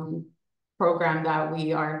program that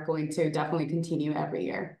we are going to definitely continue every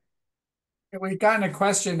year. We've gotten a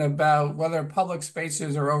question about whether public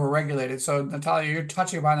spaces are overregulated. So Natalia, you're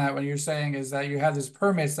touching upon that when you're saying is that you have these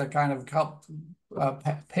permits that kind of help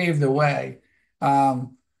pave the way.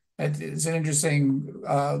 It's an interesting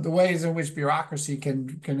the ways in which bureaucracy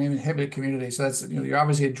can inhibit community. So that's you're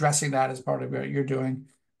obviously addressing that as part of what you're doing.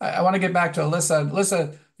 I want to get back to Alyssa.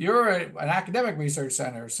 Alyssa, you're an academic research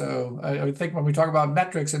center, so I would think when we talk about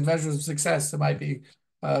metrics and measures of success, it might be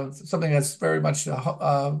something that's very much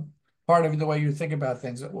part of the way you think about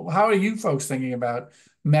things. How are you folks thinking about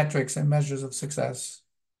metrics and measures of success?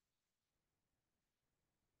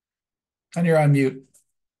 And you're on mute.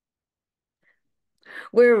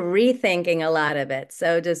 We're rethinking a lot of it.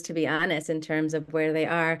 So just to be honest, in terms of where they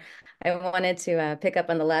are, I wanted to pick up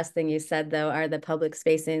on the last thing you said, though, are the public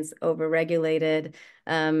spaces overregulated?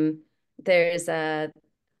 There's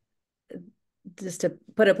just to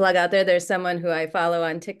put a plug out there's someone who I follow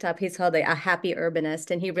on TikTok. He's called a happy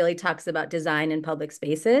urbanist, and he really talks about design in public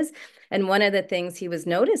spaces. And one of the things he was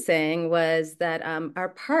noticing was that our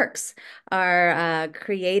parks are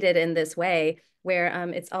created in this way where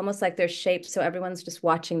it's almost like they're shaped so everyone's just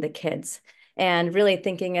watching the kids. And really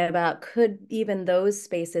thinking about, could even those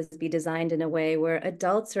spaces be designed in a way where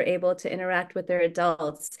adults are able to interact with their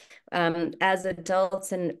adults as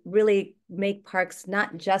adults, and really make parks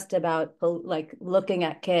not just about like looking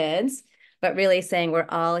at kids, but really saying we're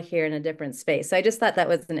all here in a different space. So I just thought that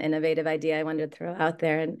was an innovative idea I wanted to throw out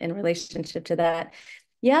there in relationship to that.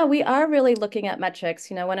 Yeah, we are really looking at metrics.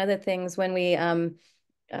 One of the things when we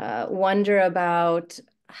wonder about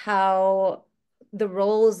how the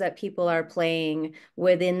roles that people are playing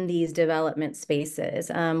within these development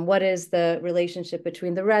spaces. What is the relationship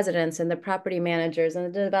between the residents and the property managers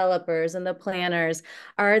and the developers and the planners?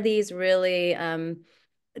 Are these really,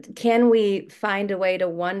 can we find a way to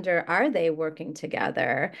wonder, are they working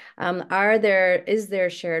together? Is there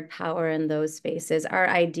shared power in those spaces? Are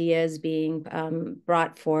ideas being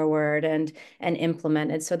brought forward and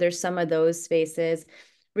implemented? So there's some of those spaces.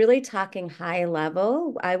 Really talking high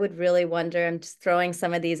level, I would really wonder, I'm just throwing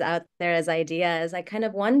some of these out there as ideas. I kind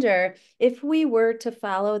of wonder if we were to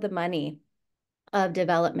follow the money of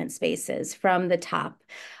development spaces from the top,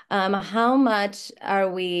 how much are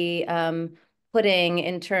we putting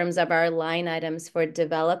in terms of our line items for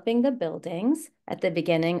developing the buildings at the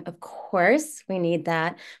beginning? Of course, we need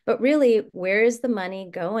that. But really, where is the money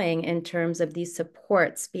going in terms of these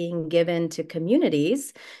supports being given to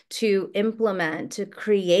communities to implement, to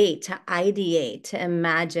create, to ideate, to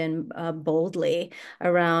imagine boldly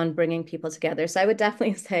around bringing people together? So I would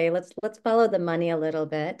definitely say let's follow the money a little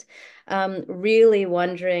bit. Really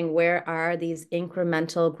wondering, where are these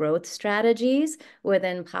incremental growth strategies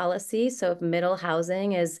within policy? So if middle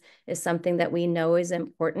housing is something that we know is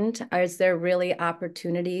important, is there really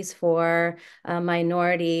opportunities for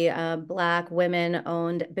minority, Black,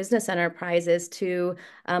 women-owned business enterprises to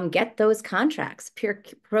get those contracts?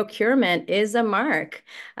 Procurement is a mark.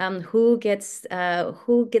 Who gets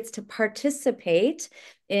to participate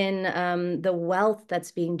in the wealth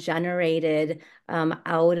that's being generated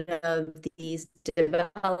out of these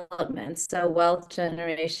developments? So wealth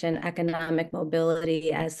generation, economic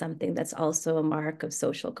mobility as something that's also a mark of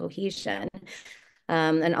social cohesion.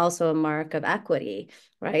 And also a mark of equity,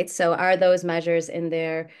 right? So are those measures in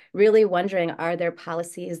there? Really wondering, are there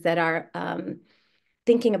policies that are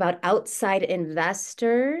thinking about outside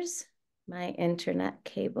investors? My internet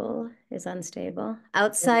cable is unstable.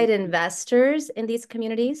 Outside investors in these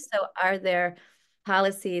communities. So are there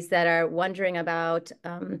policies that are wondering about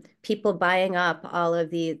people buying up all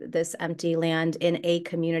of this empty land in a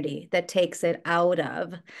community that takes it out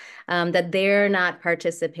of, that they're not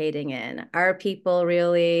participating in? Are people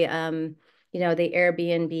really, the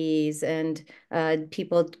Airbnbs and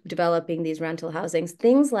people developing these rental housings,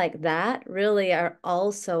 things like that really are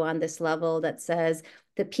also on this level that says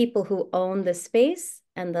the people who own the space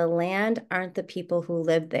and the land aren't the people who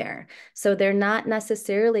live there. So they're not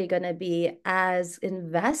necessarily going to be as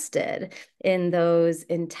invested in those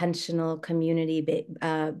intentional community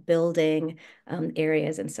building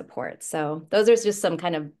areas and support. So those are just some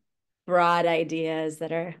kind of broad ideas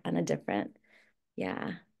that are on a different,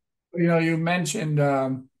 yeah. You mentioned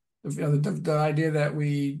the idea that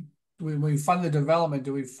when we fund the development,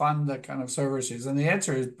 do we fund the kind of services? And the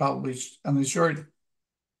answer is probably, and the short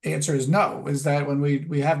answer is no, is that when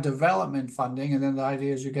we have development funding, and then the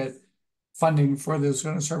idea is you get funding for those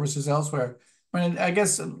kind of services elsewhere. I mean, I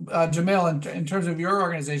guess, Jamil, in terms of your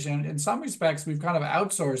organization, in some respects, we've kind of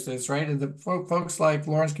outsourced this, right? And the folks like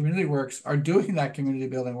Lawrence Community Works are doing that community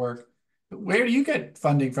building work. Where do you get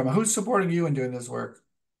funding from? Who's supporting you in doing this work?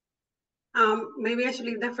 Maybe I should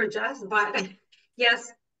leave that for Jess, but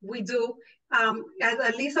yes, we do.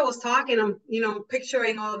 As Lisa was talking, I'm,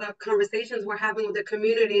 picturing all the conversations we're having with the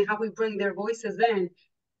community and how we bring their voices in.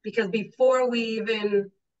 Because before we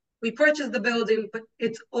purchase the building, but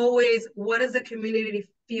it's always, what does the community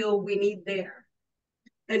feel we need there?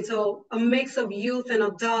 And so a mix of youth and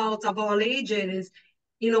adults of all ages,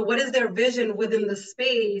 what is their vision within the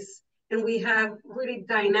space? And we have really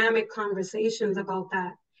dynamic conversations about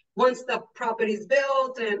that. Once the property's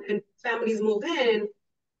built and families move in,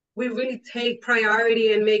 we really take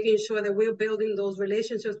priority in making sure that we're building those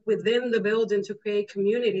relationships within the building to create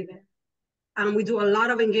community there. We do a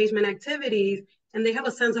lot of engagement activities, and they have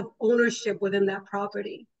a sense of ownership within that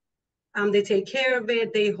property. They take care of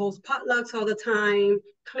it. They host potlucks all the time,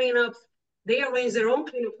 cleanups. They arrange their own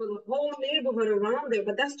cleanup for the whole neighborhood around there,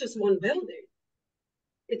 but that's just one building.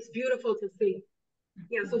 It's beautiful to see.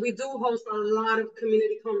 Yeah, so we do host a lot of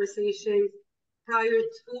community conversations prior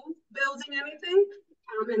to building anything,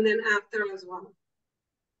 and then after as well.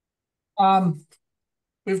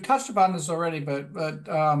 We've touched upon this already, but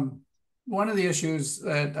one of the issues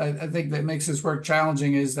that I think that makes this work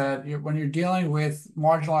challenging is that when you're dealing with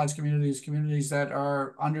marginalized communities that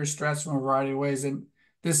are under stress from a variety of ways, and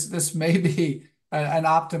this may be an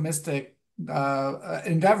optimistic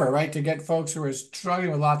endeavor, right? To get folks who are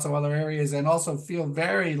struggling with lots of other areas and also feel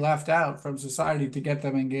very left out from society to get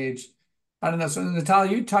them engaged. I don't know. So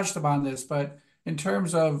Natalia, you touched upon this, but in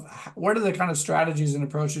terms of what are the kind of strategies and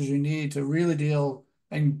approaches you need to really deal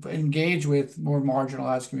and engage with more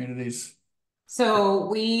marginalized communities? So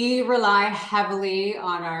we rely heavily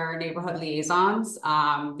on our neighborhood liaisons.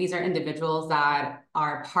 These are individuals that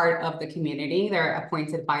are part of the community. They're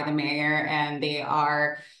appointed by the mayor, and they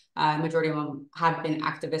are, majority of them have been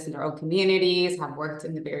activists in their own communities, have worked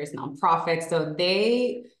in the various nonprofits. So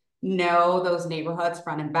they know those neighborhoods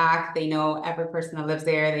front and back. They know every person that lives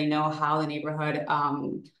there. They know how the neighborhood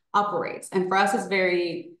operates. And for us, it's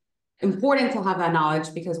very important to have that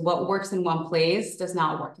knowledge, because what works in one place does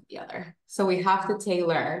not work in the other. So we have to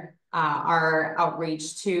tailor our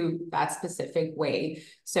outreach to that specific way.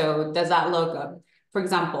 So does that look, for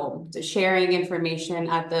example, sharing information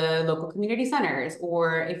at the local community centers,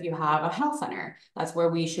 or if you have a health center, that's where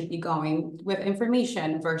we should be going with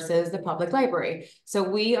information versus the public library. So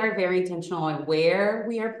we are very intentional on where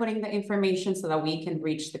we are putting the information so that we can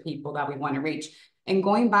reach the people that we want to reach. And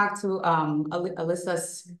going back to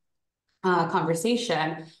Alyssa's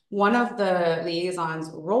conversation, one of the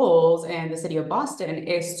liaison's roles in the city of Boston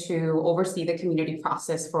is to oversee the community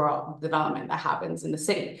process for all development that happens in the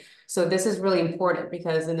city. So this is really important,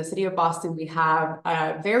 because in the city of Boston, we have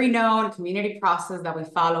a very known community process that we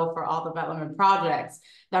follow for all development projects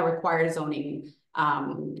that require zoning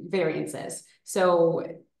variances. So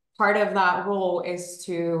part of that role is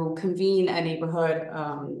to convene a neighborhood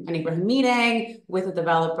meeting with a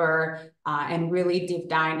developer and really deep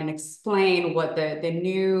dive and explain what the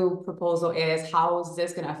new proposal is, how is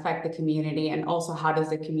this going to affect the community, and also how does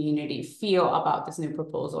the community feel about this new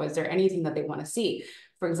proposal? Is there anything that they want to see?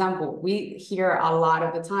 For example, we hear a lot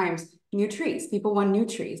of the times new trees. People want new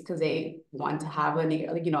trees because they want to have a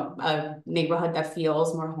neighborhood that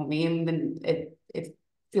feels more homey, and then it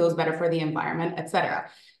feels better for the environment, etc.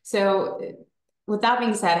 So with that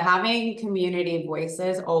being said, having community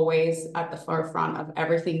voices always at the forefront of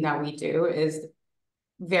everything that we do is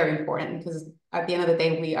very important, because at the end of the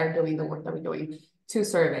day, we are doing the work that we're doing to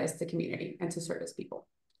service the community and to service people.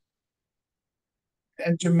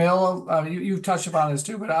 And Jamil, you've touched upon this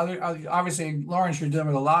too, but obviously, Lawrence, you're dealing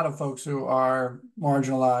with a lot of folks who are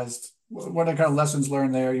marginalized. What are kind of lessons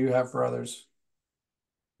learned there you have for others?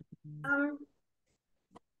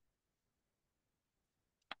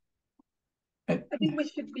 I think we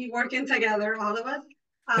should be working together, all of us.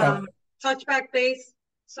 Yeah. Touchback base.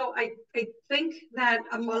 So I think that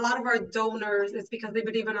a lot of our donors is because they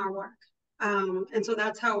believe in our work. And so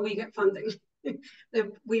that's how we get funding.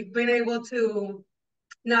 We've been able to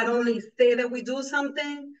not only say that we do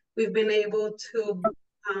something, we've been able to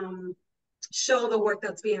show the work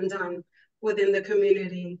that's being done within the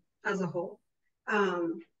community as a whole.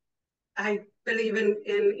 I believe in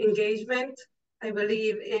engagement. I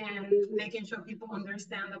believe in making sure people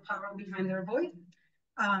understand the power behind their voice.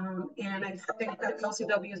 And I think that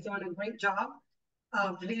LCW is doing a great job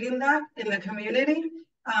of leading that in the community,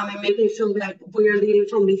 and making sure that we are leading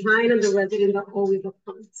from behind and the residents are always up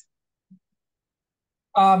front.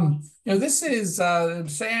 This is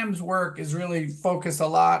Sam's work is really focused a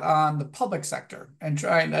lot on the public sector and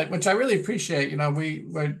trying, which I really appreciate.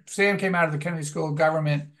 When Sam came out of the Kennedy School of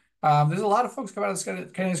Government, there's a lot of folks come out of the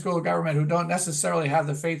Kennedy School of Government who don't necessarily have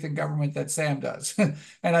the faith in government that Sam does.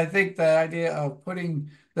 And I think the idea of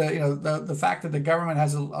putting the fact that the government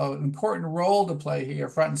has an important role to play here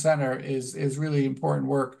front and center is really important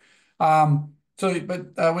work.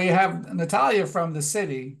 But we have Natalia from the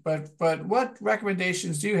city, but what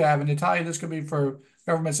recommendations do you have? And Natalia, this could be for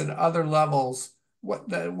governments at other levels.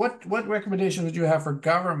 What recommendations would you have for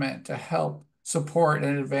government to help support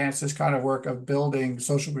and advance this kind of work of building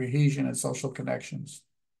social cohesion and social connections?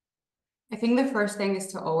 I think the first thing is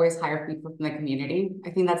to always hire people from the community.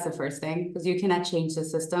 I think that's the first thing, because you cannot change the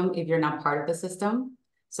system if you're not part of the system.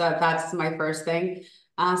 So that's my first thing.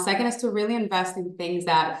 Second is to really invest in things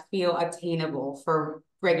that feel attainable for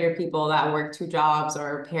regular people that work 2 jobs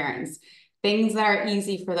or parents. Things that are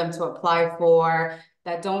easy for them to apply for,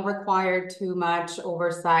 that don't require too much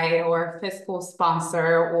oversight or fiscal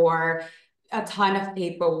sponsor or a ton of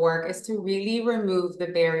paperwork, is to really remove the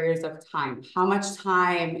barriers of time. How much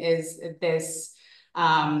time is this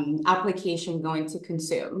application going to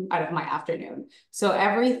consume out of my afternoon? So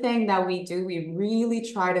everything that we do, we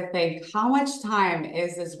really try to think, how much time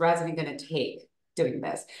is this resident going to take doing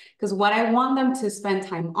this? Because what I want them to spend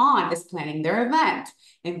time on is planning their event,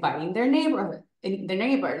 inviting their neighbors,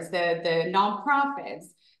 the nonprofits,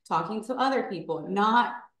 talking to other people,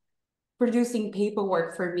 not producing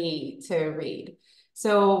paperwork for me to read.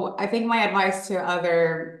 So I think my advice to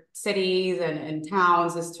other cities and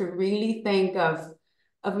towns is to really think of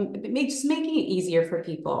just making it easier for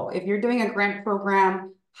people. If you're doing a grant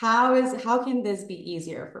program, how can this be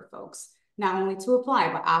easier for folks? Not only to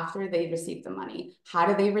apply, but after they receive the money. How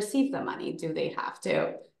do they receive the money? Do they have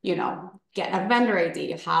to, get a vendor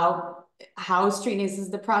ID? How strenuous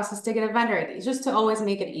is the process to get a vendor ID? Just to always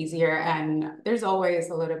make it easier. And there's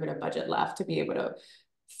always a little bit of budget left to be able to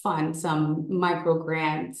fund some micro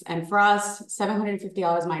grants. And for us,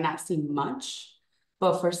 $750 might not seem much,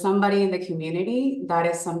 but for somebody in the community, that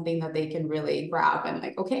is something that they can really grab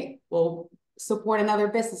and okay, we'll support another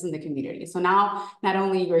business in the community. So now, not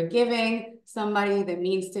only you're giving somebody the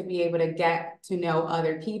means to be able to get to know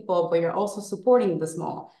other people, but you're also supporting the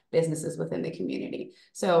small businesses within the community.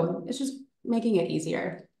 So it's just making it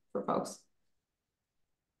easier for folks.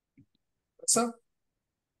 So,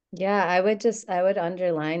 yeah, I would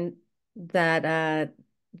underline that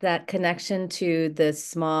that connection to the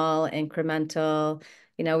small incremental.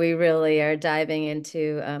 We really are diving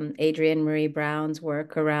into Adrienne Marie Brown's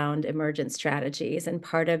work around emergent strategies. And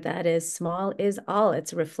part of that is small is all.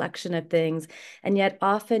 It's a reflection of things. And yet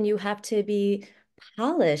often you have to be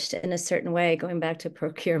polished in a certain way, going back to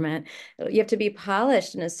procurement, you have to be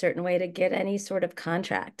polished in a certain way to get any sort of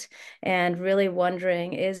contract, and really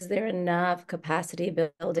wondering, is there enough capacity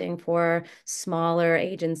building for smaller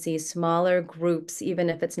agencies, smaller groups, even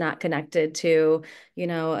if it's not connected to,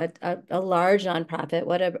 a large nonprofit?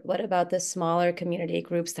 What about the smaller community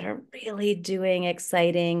groups that are really doing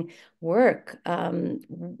exciting work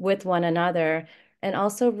with one another? And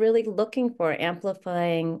also really looking for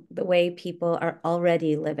amplifying the way people are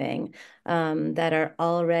already living, that are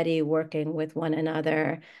already working with one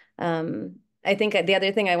another. I think the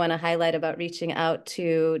other thing I want to highlight about reaching out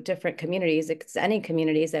to different communities, it's any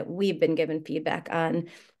communities that we've been given feedback on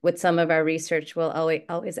with some of our research, we'll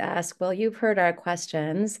always ask, well, you've heard our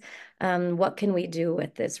questions. What can we do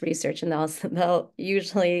with this research? And they'll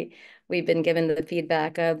usually, we've been given the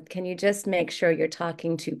feedback of, can you just make sure you're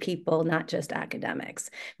talking to people, not just academics?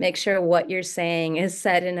 Make sure what you're saying is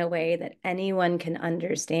said in a way that anyone can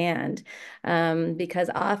understand. Because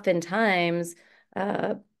oftentimes,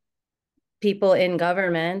 people in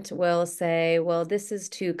government will say, well, this is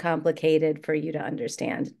too complicated for you to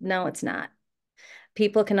understand. No, it's not.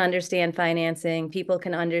 People can understand financing. People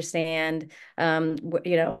can understand,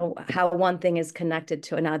 how one thing is connected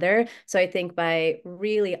to another. So I think by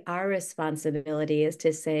really our responsibility is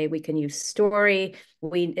to say we can use story.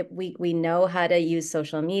 We know how to use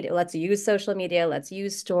social media. Let's use social media. Let's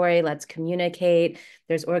use story. Let's communicate.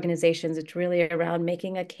 There's organizations. It's really around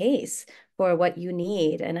making a case for what you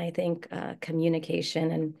need. And I think communication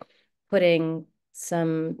and putting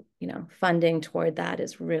some, funding toward that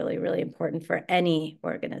is really, really important for any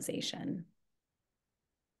organization.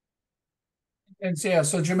 And yeah,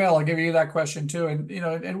 so Jamil, I'll give you that question too. And,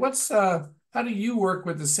 and how do you work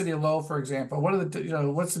with the city of Lowell, for example? What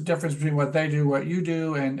are what's the difference between what they do, what you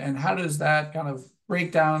do, and how does that kind of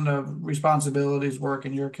break down the responsibilities work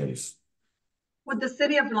in your case? with the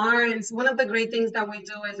city of Lawrence, one of the great things that we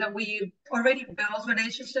do is that we already build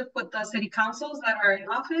relationships with the city councils that are in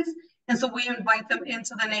office. And so we invite them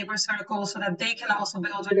into the neighbor circle so that they can also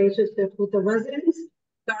build relationships with the residents.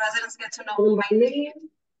 The residents get to know them by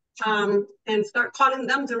name, and start calling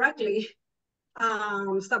them directly.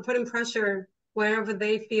 Start putting pressure wherever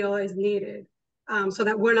they feel is needed, so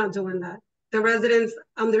that we're not doing that. The residents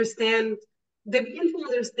understand, they begin to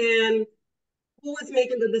understand who is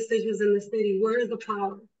making the decisions in the city, where is the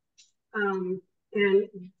power? And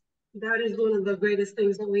that is one of the greatest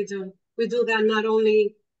things that we do. We do that not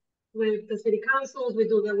only with the city councils, we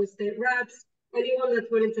do that with state reps, anyone that's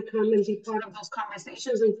willing to come and be part of those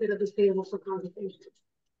conversations and sit at the table for conversations.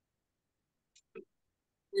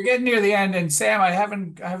 We're getting near the end, and Sam, I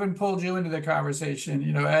haven't pulled you into the conversation.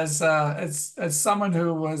 You know, as someone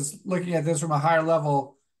who was looking at this from a higher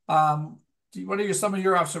level, what are some of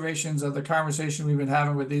your observations of the conversation we've been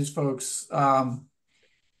having with these folks?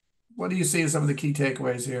 What do you see as some of the key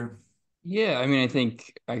takeaways here? Yeah, I mean, I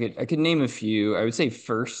think I could name a few. I would say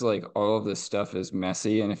first, like all of this stuff is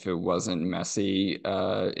messy, and if it wasn't messy,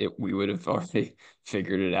 we would have already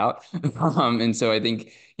figured it out. And so I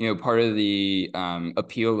think, you know, part of the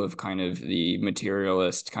appeal of kind of the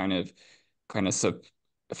materialist kind of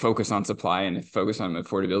focus on supply and focus on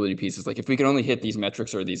affordability pieces, like if we can only hit these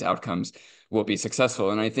metrics or these outcomes, we'll be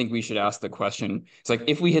successful. And I think we should ask the question, it's like,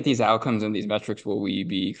 if we hit these outcomes and these metrics, will we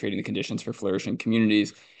be creating the conditions for flourishing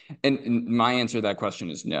communities? And my answer to that question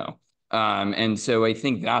is no. And so I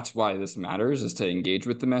think that's why this matters, is to engage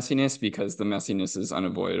with the messiness, because the messiness is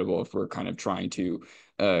unavoidable if we're kind of trying to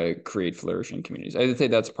create flourishing communities. I would say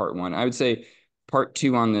that's part one. I would say part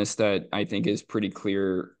two on this that I think is pretty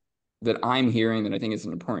clear that I'm hearing, that I think is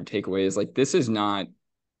an important takeaway, is like, this is not,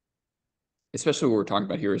 especially what we're talking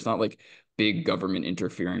about here, it's not like big government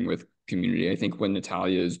interfering with community. I think what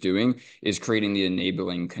Natalia is doing is creating the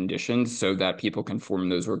enabling conditions so that people can form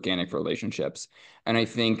those organic relationships. And I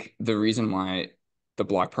think the reason why the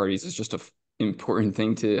block parties is just an important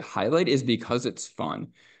thing to highlight is because it's fun.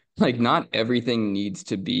 Like, not everything needs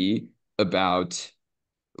to be about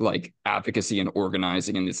like advocacy and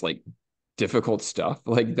organizing and this like difficult stuff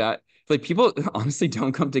like that. Like, people honestly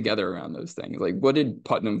don't come together around those things. Like, what did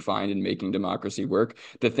Putnam find in making democracy work?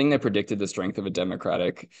 The thing that predicted the strength of a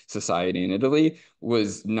democratic society in Italy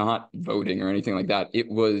was not voting or anything like that. It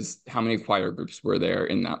was how many choir groups were there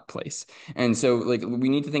in that place. And so, like, we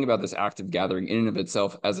need to think about this active gathering in and of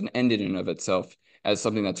itself as an end in and of itself, as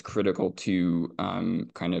something that's critical to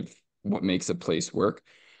kind of what makes a place work.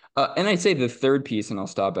 And I'd say the third piece, and I'll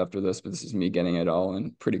stop after this, but this is me getting it all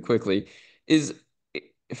in pretty quickly, is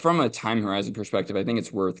from a time horizon perspective, I think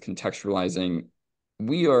it's worth contextualizing.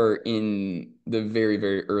 We are in the very,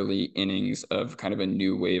 very early innings of kind of a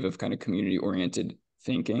new wave of kind of community-oriented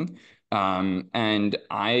thinking. And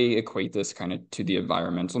I equate this kind of to the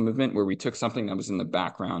environmental movement, where we took something that was in the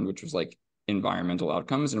background, which was like environmental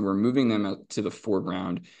outcomes, and we're moving them to the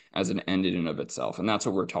foreground as an end in and of itself. And that's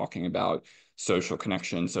what we're talking about: social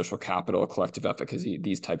connection, social capital, collective efficacy,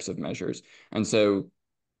 these types of measures. And so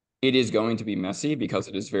it is going to be messy because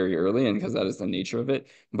it is very early and because that is the nature of it.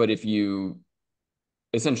 But if we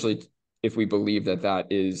believe that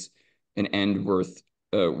that is an end worth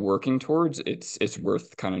working towards, it's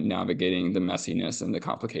worth kind of navigating the messiness and the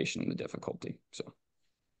complication and the difficulty. So.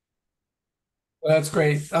 Well, that's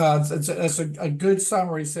great. That's a good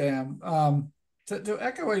summary, Sam. To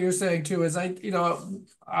echo what you're saying too, is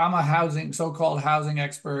I'm a so-called housing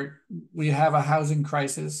expert. We have a housing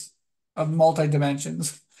crisis of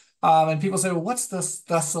multi-dimensions. And people say, well, what's the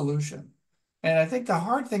solution? And I think the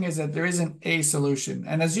hard thing is that there isn't a solution.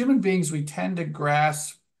 And as human beings, we tend to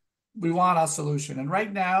grasp, we want a solution. And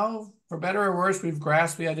right now, for better or worse, we've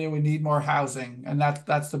grasped the idea we need more housing, and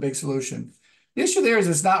that's the big solution. The issue there is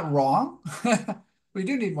it's not wrong. We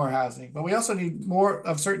do need more housing, but we also need more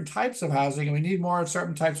of certain types of housing, and we need more of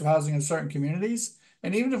certain types of housing in certain communities.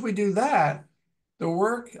 And even if we do that, the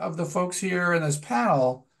work of the folks here in this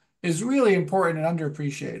panel is really important and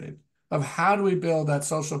underappreciated, of how do we build that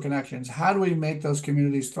social connections? How do we make those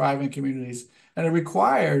communities thriving communities? And it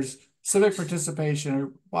requires civic participation, it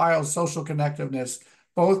requires social connectiveness,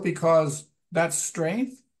 both because that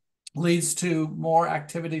strength leads to more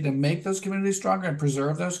activity to make those communities stronger and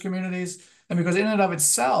preserve those communities. And because in and of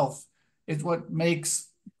itself, it's what makes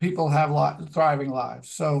people have thriving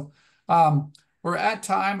lives. So we're at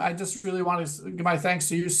time. I just really want to give my thanks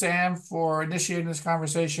to you, Sam, for initiating this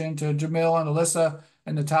conversation, to Jamil and Alyssa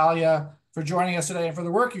and Natalia for joining us today and for the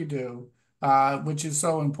work you do, which is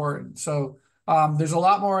so important. So There's a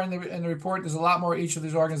lot more in the report. There's a lot more each of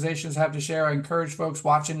these organizations have to share. I encourage folks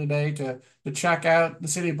watching today to check out the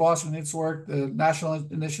City of Boston and its work, the National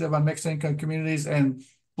Initiative on Mixed Income Communities, and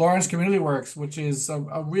Lawrence Community Works, which is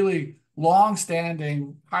a really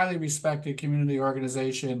long-standing, highly respected community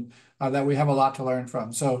organization that we have a lot to learn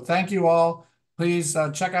from. So thank you all. Please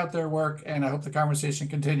check out their work, and I hope the conversation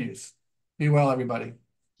continues. Be well, everybody.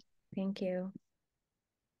 Thank you.